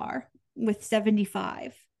here we are with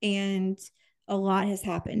 75, and a lot has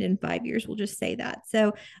happened in 5 years. We'll just say that.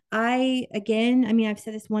 So I mean, I've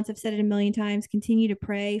said this once, I've said it a million times, continue to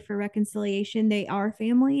pray for reconciliation. They are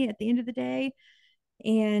family at the end of the day.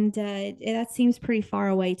 And that seems pretty far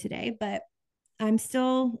away today, but I'm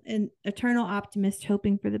still an eternal optimist,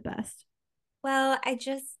 hoping for the best. Well, I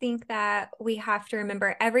just think that we have to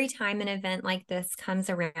remember every time an event like this comes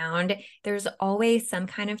around, there's always some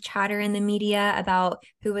kind of chatter in the media about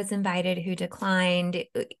who was invited, who declined,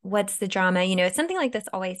 what's the drama. Something like this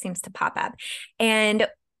always seems to pop up. And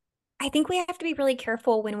I think we have to be really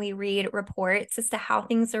careful when we read reports as to how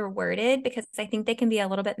things are worded, because I think they can be a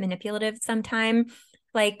little bit manipulative sometimes.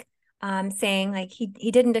 Like, saying like he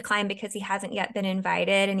didn't decline because he hasn't yet been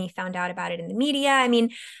invited and he found out about it in the media. I mean,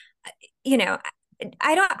 you know,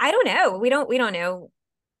 I don't know. We don't know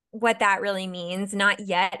what that really means. Not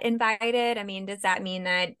yet invited. I mean, does that mean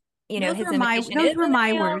that, his invitation Those is were in the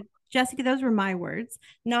my mail? words. Jessica, those were my words.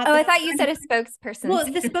 Not Oh, that I I'm thought you trying said to. a spokesperson Well,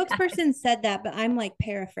 the said that. spokesperson said that, but I'm like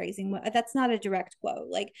paraphrasing. That's not a direct quote.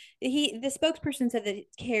 Like the spokesperson said that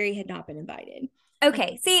Harry had not been invited.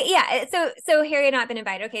 Okay. See, yeah. So Harry had not been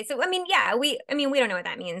invited. Okay. So I mean, yeah, we don't know what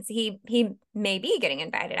that means. He may be getting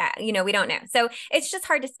invited. We don't know. So it's just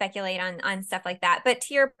hard to speculate on stuff like that. But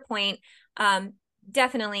to your point,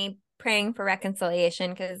 definitely praying for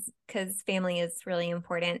reconciliation, because family is really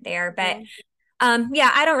important there. But Yeah.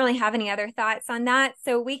 yeah, I don't really have any other thoughts on that.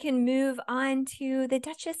 So we can move on to the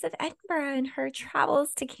Duchess of Edinburgh and her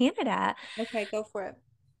travels to Canada. Okay, go for it.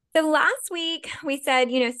 So last week we said,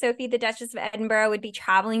 Sophie, the Duchess of Edinburgh, would be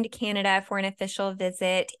traveling to Canada for an official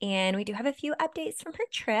visit. And we do have a few updates from her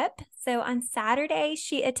trip. So on Saturday,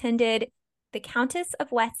 she attended the Countess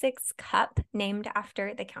of Wessex Cup, named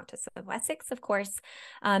after the Countess of Wessex, of course,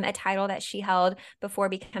 a title that she held before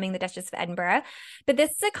becoming the Duchess of Edinburgh. But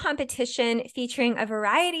this is a competition featuring a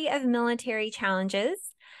variety of military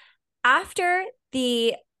challenges. After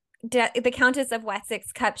the Countess of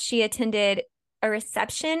Wessex Cup, she attended a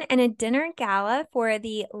reception and a dinner gala for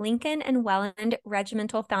the Lincoln and Welland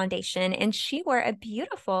Regimental Foundation, and she wore a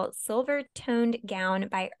beautiful silver-toned gown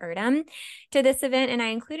by Erdem to this event, and I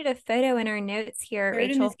included a photo in our notes here, Erdem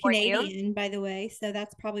is Rachel, for you. Canadian, by the way, so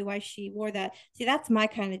that's probably why she wore that. See, that's my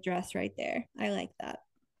kind of dress right there. I like that.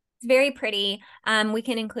 It's very pretty. We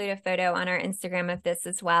can include a photo on our Instagram of this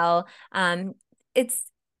as well. It's,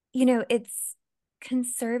 it's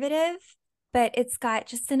conservative, but it's got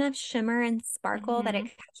just enough shimmer and sparkle that it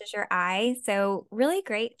catches your eye. So really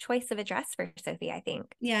great choice of a dress for Sophie, I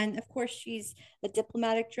think. Yeah, and of course she's a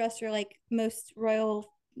diplomatic dresser like most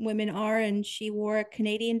royal women are, and she wore a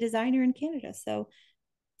Canadian designer in Canada. So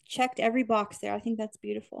checked every box there. I think that's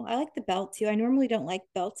beautiful. I like the belt too. I normally don't like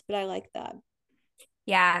belts, but I like that.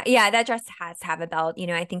 Yeah, yeah, that dress has to have a belt.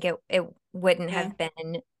 I think it wouldn't Yeah. have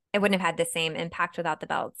been it wouldn't have had the same impact without the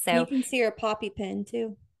belt. You So, can see her poppy pin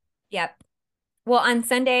too. yep. Well, on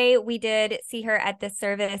Sunday, we did see her at the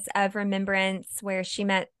service of remembrance where she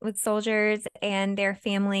met with soldiers and their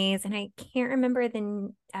families. And I can't remember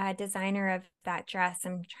the designer of that dress.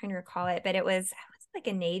 I'm trying to recall it, but it was like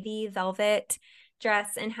a navy velvet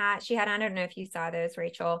dress and hat she had on. I don't know if you saw those,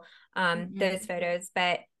 Rachel, those Mm-hmm. photos.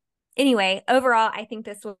 But anyway, overall, I think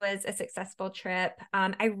this was a successful trip.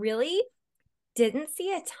 I really didn't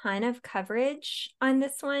see a ton of coverage on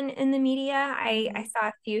this one in the media. I saw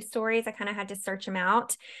a few stories. I kind of had to search them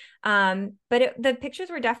out. But the pictures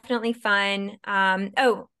were definitely fun.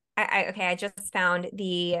 Okay, I just found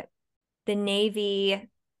the navy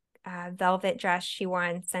velvet dress she wore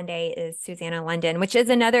on Sunday is Susanna London, which is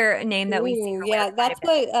another name that we see Ooh, her wear yeah, quite a that's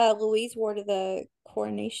bit. what Louise wore to the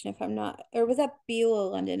coronation, if I'm not, or was that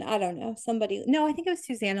Beulah London? I don't know. Somebody, no, I think it was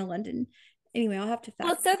Susanna London. Anyway, I'll have to Well,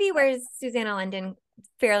 fact check Sophie that. wears Susanna London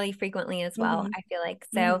fairly frequently as well, Mm-hmm. I feel like.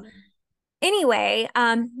 So Mm-hmm. anyway,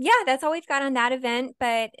 yeah, that's all we've got on that event,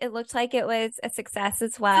 but it looked like it was a success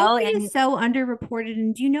as well. Sophie And is so underreported,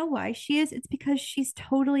 and do you know why she is? It's because she's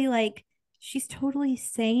totally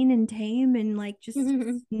sane and tame and like just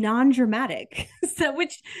non-dramatic. So yeah.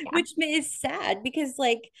 which is sad because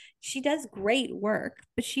like she does great work,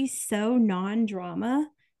 but she's so non-drama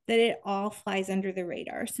that it all flies under the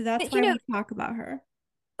radar. So that's But, you why know, we talk about her.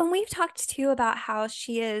 and we've talked too about how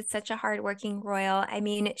she is such a hardworking royal. I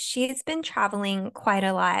mean, she's been traveling quite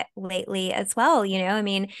a lot lately as well, you know. I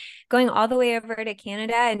mean, going all the way over to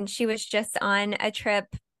Canada, and she was just on a trip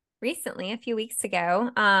recently, a few weeks ago,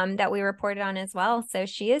 that we reported on as well. So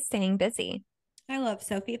she is staying busy. I love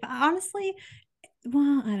Sophie. But honestly,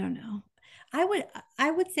 well, I don't know. I would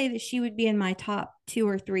I would say that she would be in my top two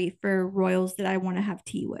or three for royals that I want to have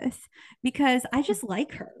tea with because I just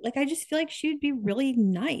like her. Like I just feel like she would be really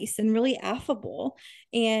nice and really affable.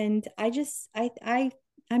 And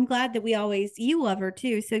I'm glad that we always you love her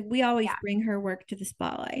too. So we always Yeah. bring her work to the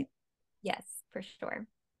spotlight. Yes, for sure.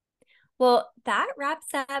 Well, that wraps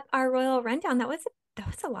up our royal rundown. That was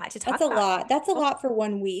a lot to That's talk a about. lot. That's a lot for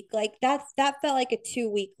 1 week. Like that felt like a 2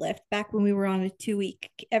 week lift back when we were on a 2 week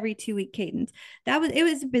every 2 week cadence. It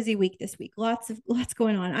was a busy week this week. Lots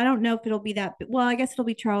going on. I don't know if it'll be that well, I guess it'll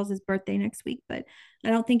be Charles's birthday next week, but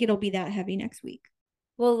I don't think it'll be that heavy next week.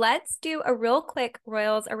 Well, let's do a real quick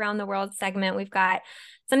Royals Around the World segment. We've got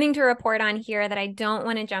something to report on here that I don't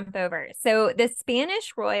want to jump over. So, the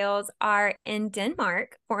Spanish Royals are in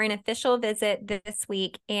Denmark for an official visit this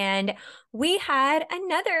week. And we had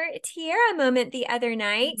another tiara moment the other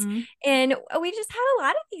night. Mhm. And we've just had a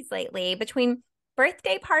lot of these lately between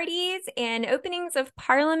birthday parties and openings of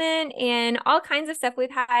parliament and all kinds of stuff.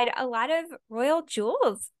 We've had a lot of royal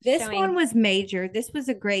jewels This one showing. was major. This was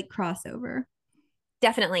a great crossover.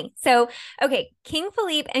 Definitely. So, okay, King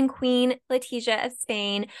Philippe and Queen Letizia of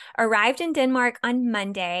Spain arrived in Denmark on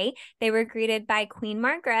Monday. They were greeted by Queen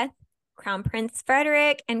Margaret, Crown Prince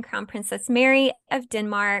Frederick, and Crown Princess Mary of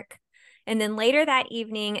Denmark. And then later that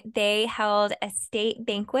evening, they held a state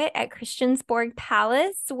banquet at Christiansborg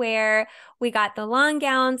Palace where we got the long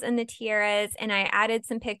gowns and the tiaras. And I added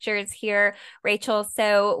some pictures here, Rachel.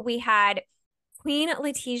 So we had Queen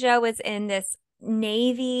Letizia was in this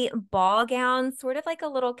navy ball gown, sort of like a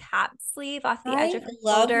little cap sleeve off the edge I of her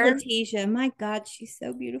love shoulder. Letitia. My God, she's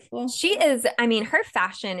so beautiful. She is, I mean, her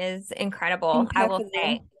fashion is incredible, I will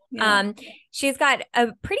say. Impeccable. Yeah. Um, she's got a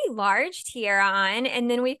pretty large tiara on, and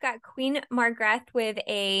then we've got Queen Margrethe with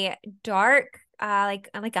a dark, like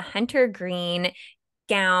a hunter green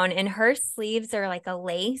gown, and her sleeves are like a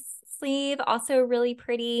lace sleeve, also really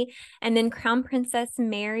pretty. And then Crown Princess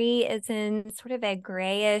Mary is in sort of a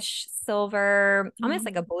grayish silver, almost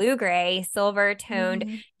like a Mhm. blue gray silver toned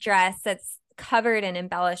Mhm. dress that's covered in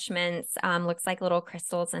embellishments, looks like little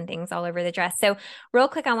crystals and things all over the dress. So real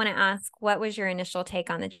quick, I want to ask, what was your initial take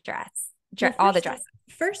on the dress? Well, All the dresses.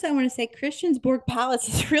 first I want to say Christiansborg Palace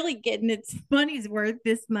is really getting its money's worth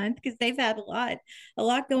this month because they've had a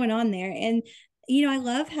lot going on there. And I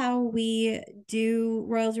love how we do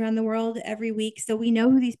Royals Around the World every week, so we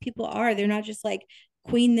know who these people are. They're not just like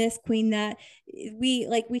queen this, queen that. We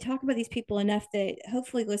talk about these people enough that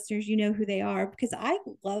hopefully listeners, you know who they are because I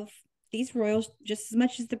love these royals just as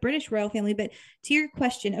much as the British royal family. But to your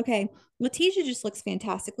question, okay, Letitia just looks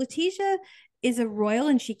fantastic. Letitia is a royal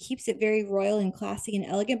and she keeps it very royal and classy and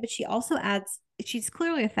elegant, but she also adds she's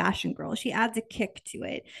clearly a fashion girl. She adds a kick to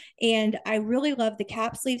it. And I really love the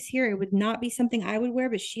cap sleeves here. It would not be something I would wear,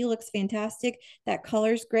 but she looks fantastic. That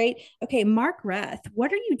color's great. Okay, Mark Reth,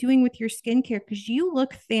 what are you doing with your skincare? Because you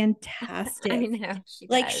look I fantastic. know she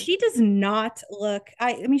Like does. she does not look,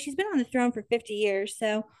 I mean, she's been on the throne for 50 years.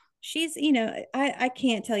 So she's, I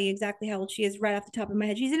can't tell you exactly how old she is right off the top of my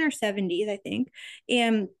head. She's in her 70s, I think.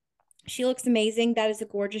 And She looks amazing. That is a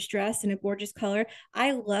gorgeous dress and a gorgeous color.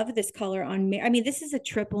 I love this color on me. I mean, this is a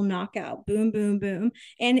triple knockout. Boom, boom, boom.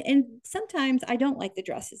 And sometimes I don't like the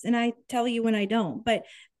dresses, and I tell you when I don't. But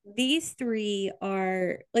these three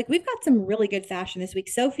are like, we've got some really good fashion this week.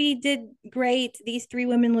 Sophie did great. These three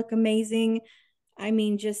women look amazing. I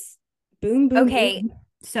mean, just boom, boom, Okay, boom.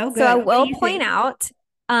 So so I good. What do will you point think? out,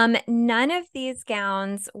 none of these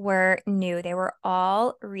gowns were new. They were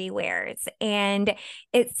all rewears. And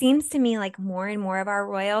it seems to me like more and more of our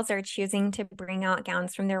royals are choosing to bring out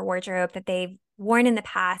gowns from their wardrobe that they've worn in the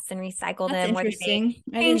past and recycle That's them, whether they interesting.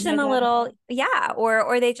 I change didn't know them a that. little, yeah,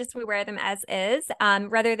 or they just rewear them as is,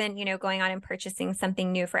 rather than, going out and purchasing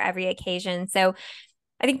something new for every occasion. So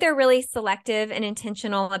I think they're really selective and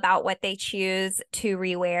intentional about what they choose to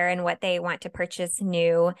rewear and what they want to purchase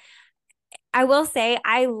new. I will say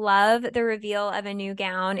I love the reveal of a new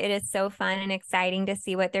gown. It is so fun and exciting to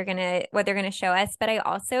see what they're gonna show us. But I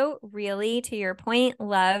also really, to your point,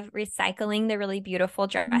 love recycling the really beautiful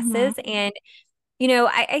Mm-hmm. dresses. And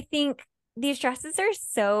I think these dresses are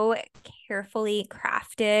so carefully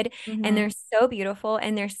crafted and Mm-hmm. they're so beautiful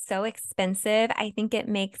and they're so expensive. I think it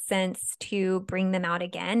makes sense to bring them out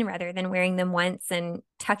again rather than wearing them once and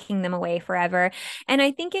tucking them away forever. And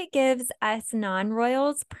I think it gives us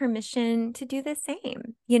non-royals permission to do the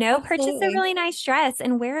same. Purchase a Absolutely. really nice dress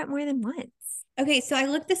and wear it more than once. Okay, so I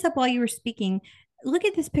looked this up while you were speaking. Look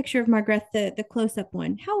at this picture of Margaret, the close up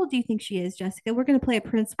one. How old do you think she is, Jessica? We're going to play a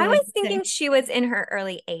principal, I like was you thinking say. she was in her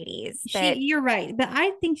early 80s, She, but you're right, but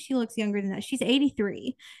I think she looks younger than that. She's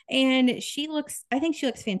 83, and I think she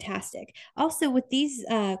looks fantastic. Also, with these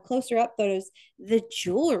closer up photos, the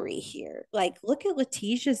jewelry here, like look at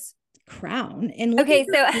Letitia's crown and look at okay,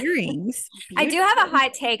 her so earrings. I do have a Beautiful.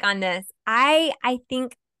 hot take on this. I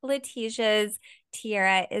think Letitia's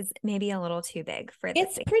tiara is maybe a little too big for the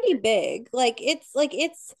It's six. pretty big. Like it's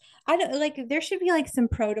I don't like, there should be like some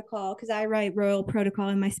protocol because I write royal protocol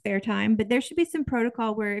in my spare time, but there should be some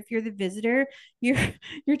protocol where if you're the visitor, your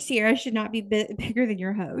your tiara should not be bigger than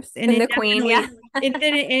your host. And And it the queen, yeah.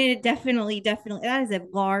 definitely that is a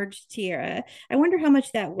large tiara. I wonder how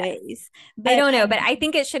much that Yes. weighs. I But don't know, but I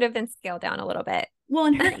think it should have been scaled down a little bit. well,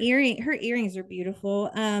 and her earrings are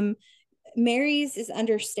beautiful. Mary's is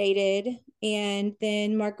understated, and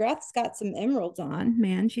then Margret's got some emeralds on.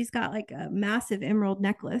 Man, she's got like a massive emerald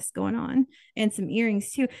necklace going on and some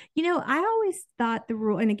earrings too. I always thought the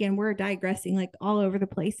rule, and again, we're digressing like all over the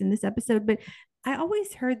place in this episode, but I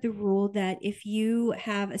always heard the rule that if you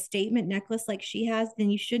have a statement necklace like she has, then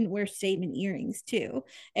you shouldn't wear statement earrings too.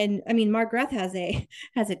 And I mean, Margret has a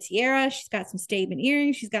tiara. She's got some statement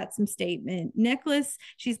earrings. She's got some statement necklace.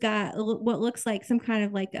 She's got what looks like some kind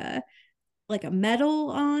of like a medal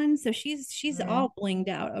on. So she's Mm. all blinged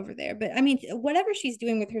out over there. But I mean, whatever she's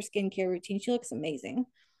doing with her skincare routine, she looks amazing.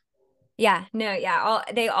 Yeah, no, yeah,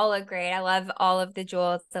 they all look great. I love all of the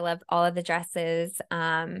jewels. I love all of the dresses.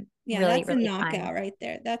 Yeah, Really, that's a really fun. knockout right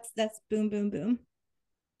there. That's boom, boom, boom.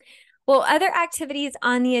 Well, other activities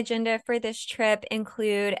on the agenda for this trip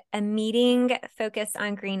include a meeting focused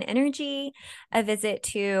on green energy, a visit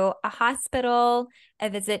to a hospital, a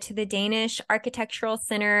visit to the Danish Architectural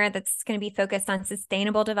Center that's going to be focused on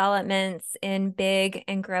sustainable developments in big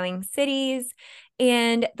and growing cities.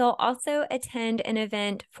 And they'll also attend an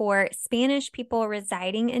event for Spanish people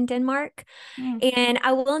residing in Denmark. Mm. And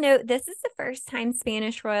I will note this is the first time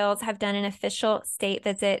Spanish royals have done an official state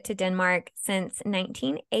visit to Denmark since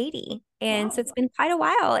 1980. And so Wow. it's been quite a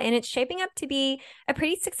while, and it's shaping up to be a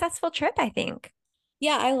pretty successful trip, I think.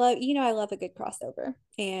 Yeah, I love a good crossover.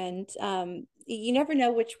 And you never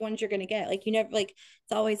know which ones you're gonna get. Like you never like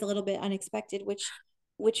it's always a little bit unexpected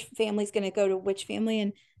which family's gonna go to which family.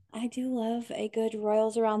 And I do love a good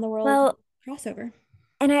Royals Around the World Well, crossover.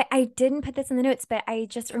 and I didn't put this in the notes, but I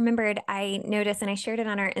just remembered I noticed and I shared it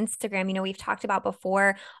on our Instagram. We've talked about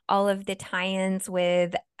before all of the tie-ins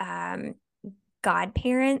with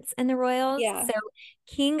godparents and the royals. Yeah. So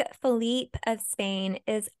King Philippe of Spain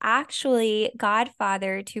is actually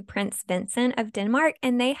godfather to Prince Vincent of Denmark,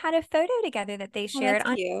 and they had a photo together that they Oh, shared that's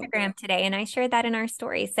on cute. Instagram today, and I shared that in our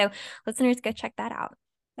story. So listeners, go check that out.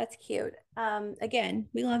 That's cute. Again,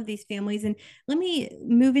 we love these families. And let me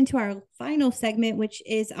move into our final segment, which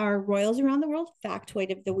is our Royals Around the World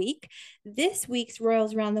factoid of the week. This week's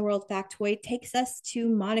Royals Around the World factoid takes us to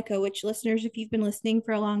Monaco, which listeners, if you've been listening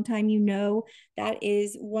for a long time, you know that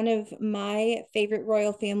is one of my favorite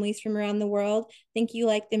royal families from around the world. I think you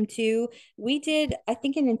like them too. We did, I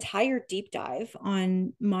think, an entire deep dive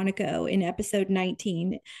on Monaco in episode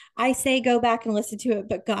 19. I say go back and listen to it,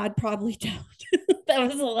 but God probably don't. That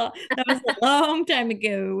was a that was a long time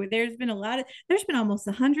ago. There's been almost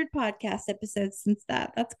 100 podcast episodes since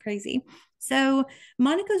that. That's crazy. So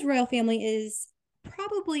Monica's royal family is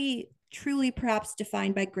probably truly perhaps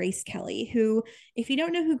defined by Grace Kelly, who, if you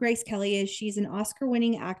don't know who Grace Kelly is, she's an Oscar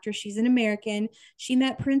winning actress. She's an American. She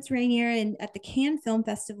met Prince Rainier at the Cannes Film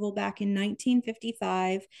Festival back in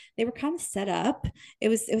 1955. They were kind of set up. It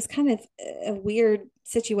was kind of a weird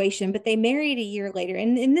situation, but they married a year later.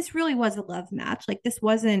 And this really was a love match. Like, this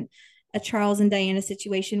wasn't a Charles and Diana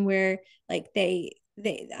situation where like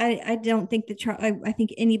I don't think that I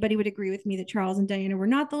think anybody would agree with me that Charles and Diana were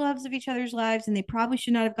not the loves of each other's lives, and they probably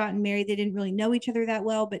should not have gotten married. They didn't really know each other that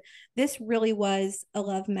well, but this really was a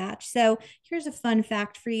love match. So here's a fun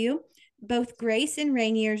fact for you. Both Grace and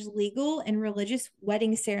Rainier's legal and religious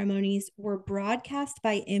wedding ceremonies were broadcast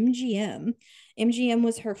by MGM. MGM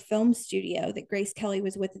was her film studio that Grace Kelly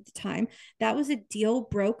was with at the time. That was a deal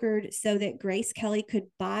brokered so that Grace Kelly could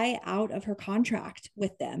buy out of her contract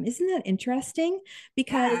with them. Isn't that interesting? Yeah.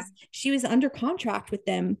 Because she was under contract with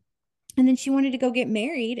them, and then she wanted to go get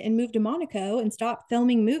married and move to Monaco and stop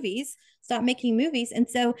filming movies, stop making movies. And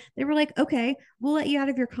so they were like, okay, we'll let you out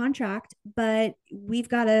of your contract, but we've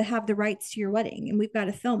got to have the rights to your wedding and we've got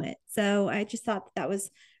to film it. So I just thought that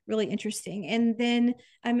was really interesting. And then,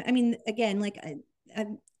 I mean, again, like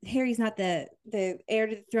Harry's not the heir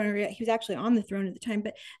to the throne. He was actually on the throne at the time,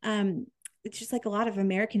 but it's just like a lot of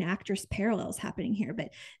American actress parallels happening here, but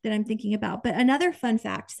that I'm thinking about. But another fun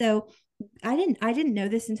fact. So I didn't know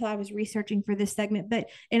this until I was researching for this segment, but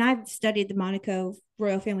and I've studied the Monaco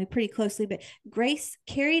royal family pretty closely, but Grace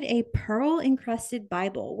carried a pearl encrusted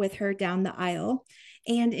Bible with her down the aisle.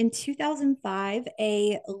 And in 2005,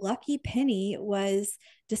 a lucky penny was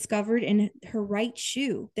discovered in her right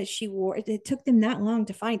shoe that she wore. It took them that long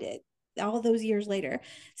to find it, all those years later.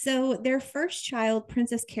 So their first child,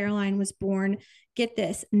 Princess Caroline, was born, get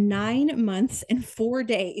this, 9 months and 4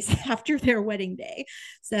 days after their wedding day.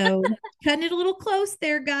 So cutting it a little close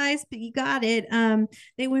there, guys, but you got it.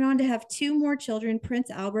 They went on to have two more children, Prince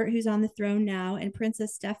Albert, who's on the throne now, and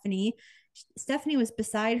Princess Stephanie. Stephanie was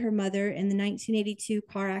beside her mother in the 1982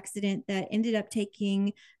 car accident that ended up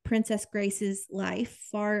taking Princess Grace's life,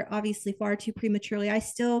 obviously far too prematurely. I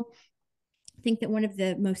still think that one of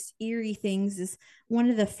the most eerie things is one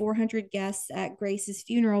of the 400 guests at Grace's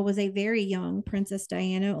funeral was a very young Princess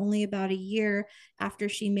Diana, only about a year after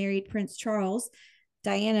she married Prince Charles.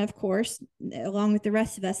 Diana, of course, along with the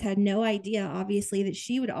rest of us, had no idea, obviously, that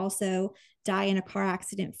she would also die in a car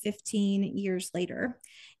accident 15 years later.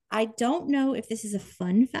 I don't know if this is a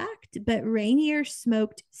fun fact, but Rainier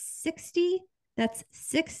smoked 60, that's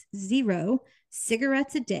 60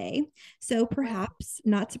 cigarettes a day. So perhaps,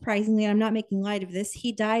 not surprisingly, I'm not making light of this,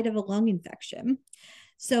 he died of a lung infection.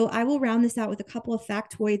 So I will round this out with a couple of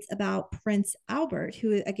factoids about Prince Albert,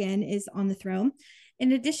 who again is on the throne.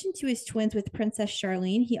 In addition to his twins with Princess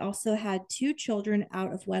Charlene, he also had two children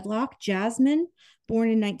out of wedlock, Jasmine, born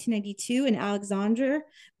in 1992, and Alexander,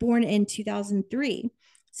 born in 2003.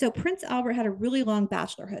 So Prince Albert had a really long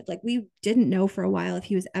bachelorhood. Like, we didn't know for a while if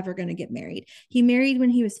he was ever going to get married. He married when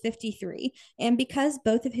he was 53. And because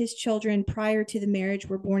both of his children prior to the marriage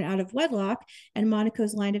were born out of wedlock, and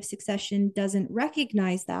Monaco's line of succession doesn't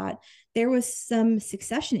recognize that, there was some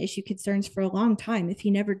succession issue concerns for a long time if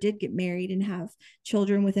he never did get married and have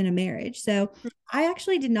children within a marriage. So I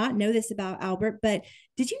actually did not know this about Albert, but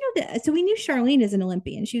did you know that? So we knew Charlene is an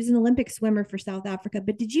Olympian. She was an Olympic swimmer for South Africa,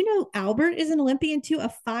 but did you know Albert is an Olympian too,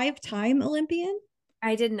 a 5-time Olympian?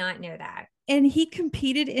 I did not know that. And he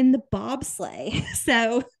competed in the bobsleigh.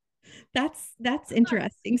 So that's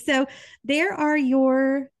interesting. So there are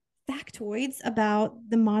your factoids about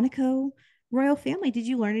the Monaco royal family. Did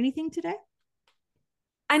you learn anything today?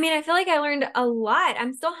 I mean, I feel like I learned a lot.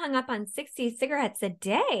 I'm still hung up on 60 cigarettes a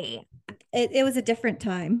day. It was a different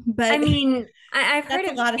time, I but mean, I've heard that's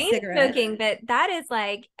a of lot of chain cigarettes. smoking, but that is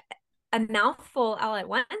like a mouthful all at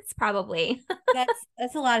once, probably.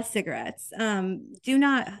 That's a lot of cigarettes. Do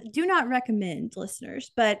not recommend,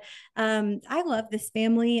 listeners. But I love this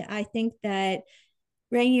family. I think that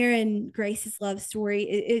Rainier and Grace's love story,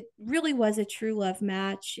 it really was a true love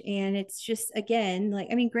match. And it's just, again, like,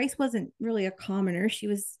 I mean, Grace wasn't really a commoner. She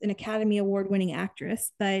was an Academy Award winning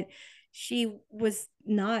actress, but she was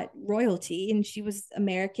not royalty and she was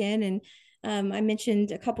American. And I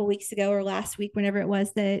mentioned a couple weeks ago or last week, whenever it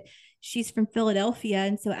was, that she's from Philadelphia.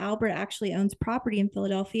 And so Albert actually owns property in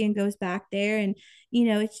Philadelphia and goes back there. And,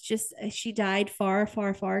 it's just, she died far,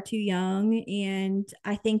 far, far too young. And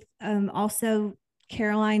I think also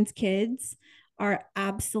Caroline's kids are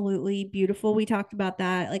absolutely beautiful. We talked about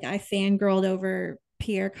that. Like, I fangirled over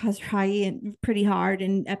Pierre Khosravi and pretty hard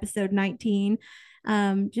in episode 19.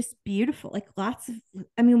 Just beautiful, like lots of,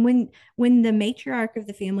 I mean, when the matriarch of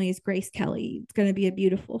the family is Grace Kelly, it's going to be a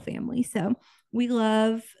beautiful family. So we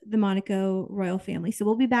love the Monaco royal family. So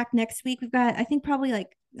we'll be back next week. We've got, I think, probably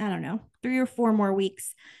like, I don't know, 3 or 4 more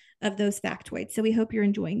weeks of those factoids. So we hope you're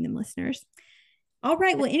enjoying them, listeners. All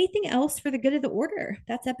right. Well, anything else for the good of the order?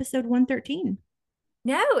 That's episode 113.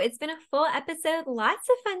 No, it's been a full episode. Lots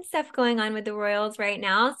of fun stuff going on with the Royals right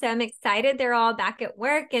now. So I'm excited they're all back at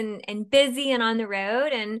work and busy and on the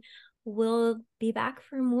road. And we'll be back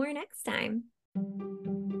for more next time.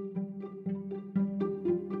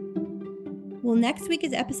 Well, next week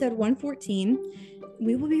is episode 114.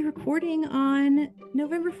 We will be recording on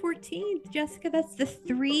November 14th. Jessica, that's the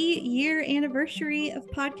 3-year anniversary of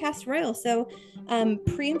Podcast Royal. So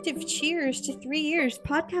preemptive cheers to 3 years.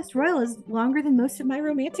 Podcast Royal is longer than most of my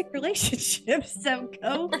romantic relationships. So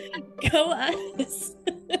go us.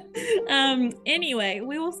 Anyway,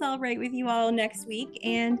 we will celebrate with you all next week.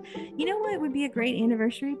 And you know what would be a great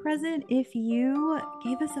anniversary present? If you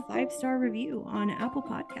gave us a 5-star review on Apple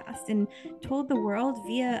Podcast and told the world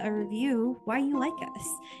via a review why you like us.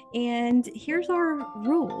 And here's our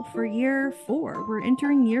rule for year 4. We're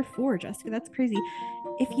entering year 4, Jessica. That's crazy.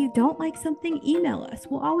 If you don't like something, email us.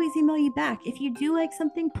 We'll always email you back. If you do like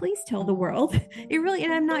something, please tell the world. It really,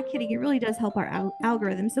 and I'm not kidding, it really does help our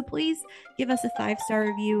algorithm. So please give us a 5-star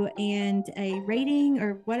review and a rating,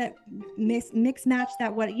 or what, mix match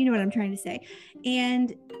that, what, you know what I'm trying to say.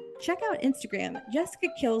 And check out Instagram. Jessica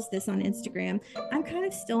kills this on Instagram. I'm kind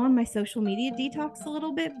of still on my social media detox a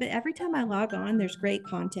little bit, but every time I log on, there's great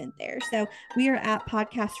content there. So we are at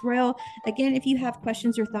Podcast Royal. Again, if you have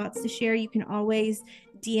questions or thoughts to share, you can always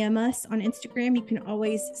DM us on Instagram. You can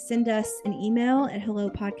always send us an email at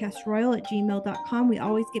hellopodcastroyal@gmail.com. We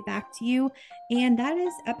always get back to you. And that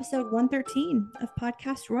is episode 113 of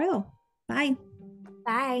Podcast Royal. Bye.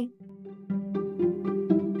 Bye.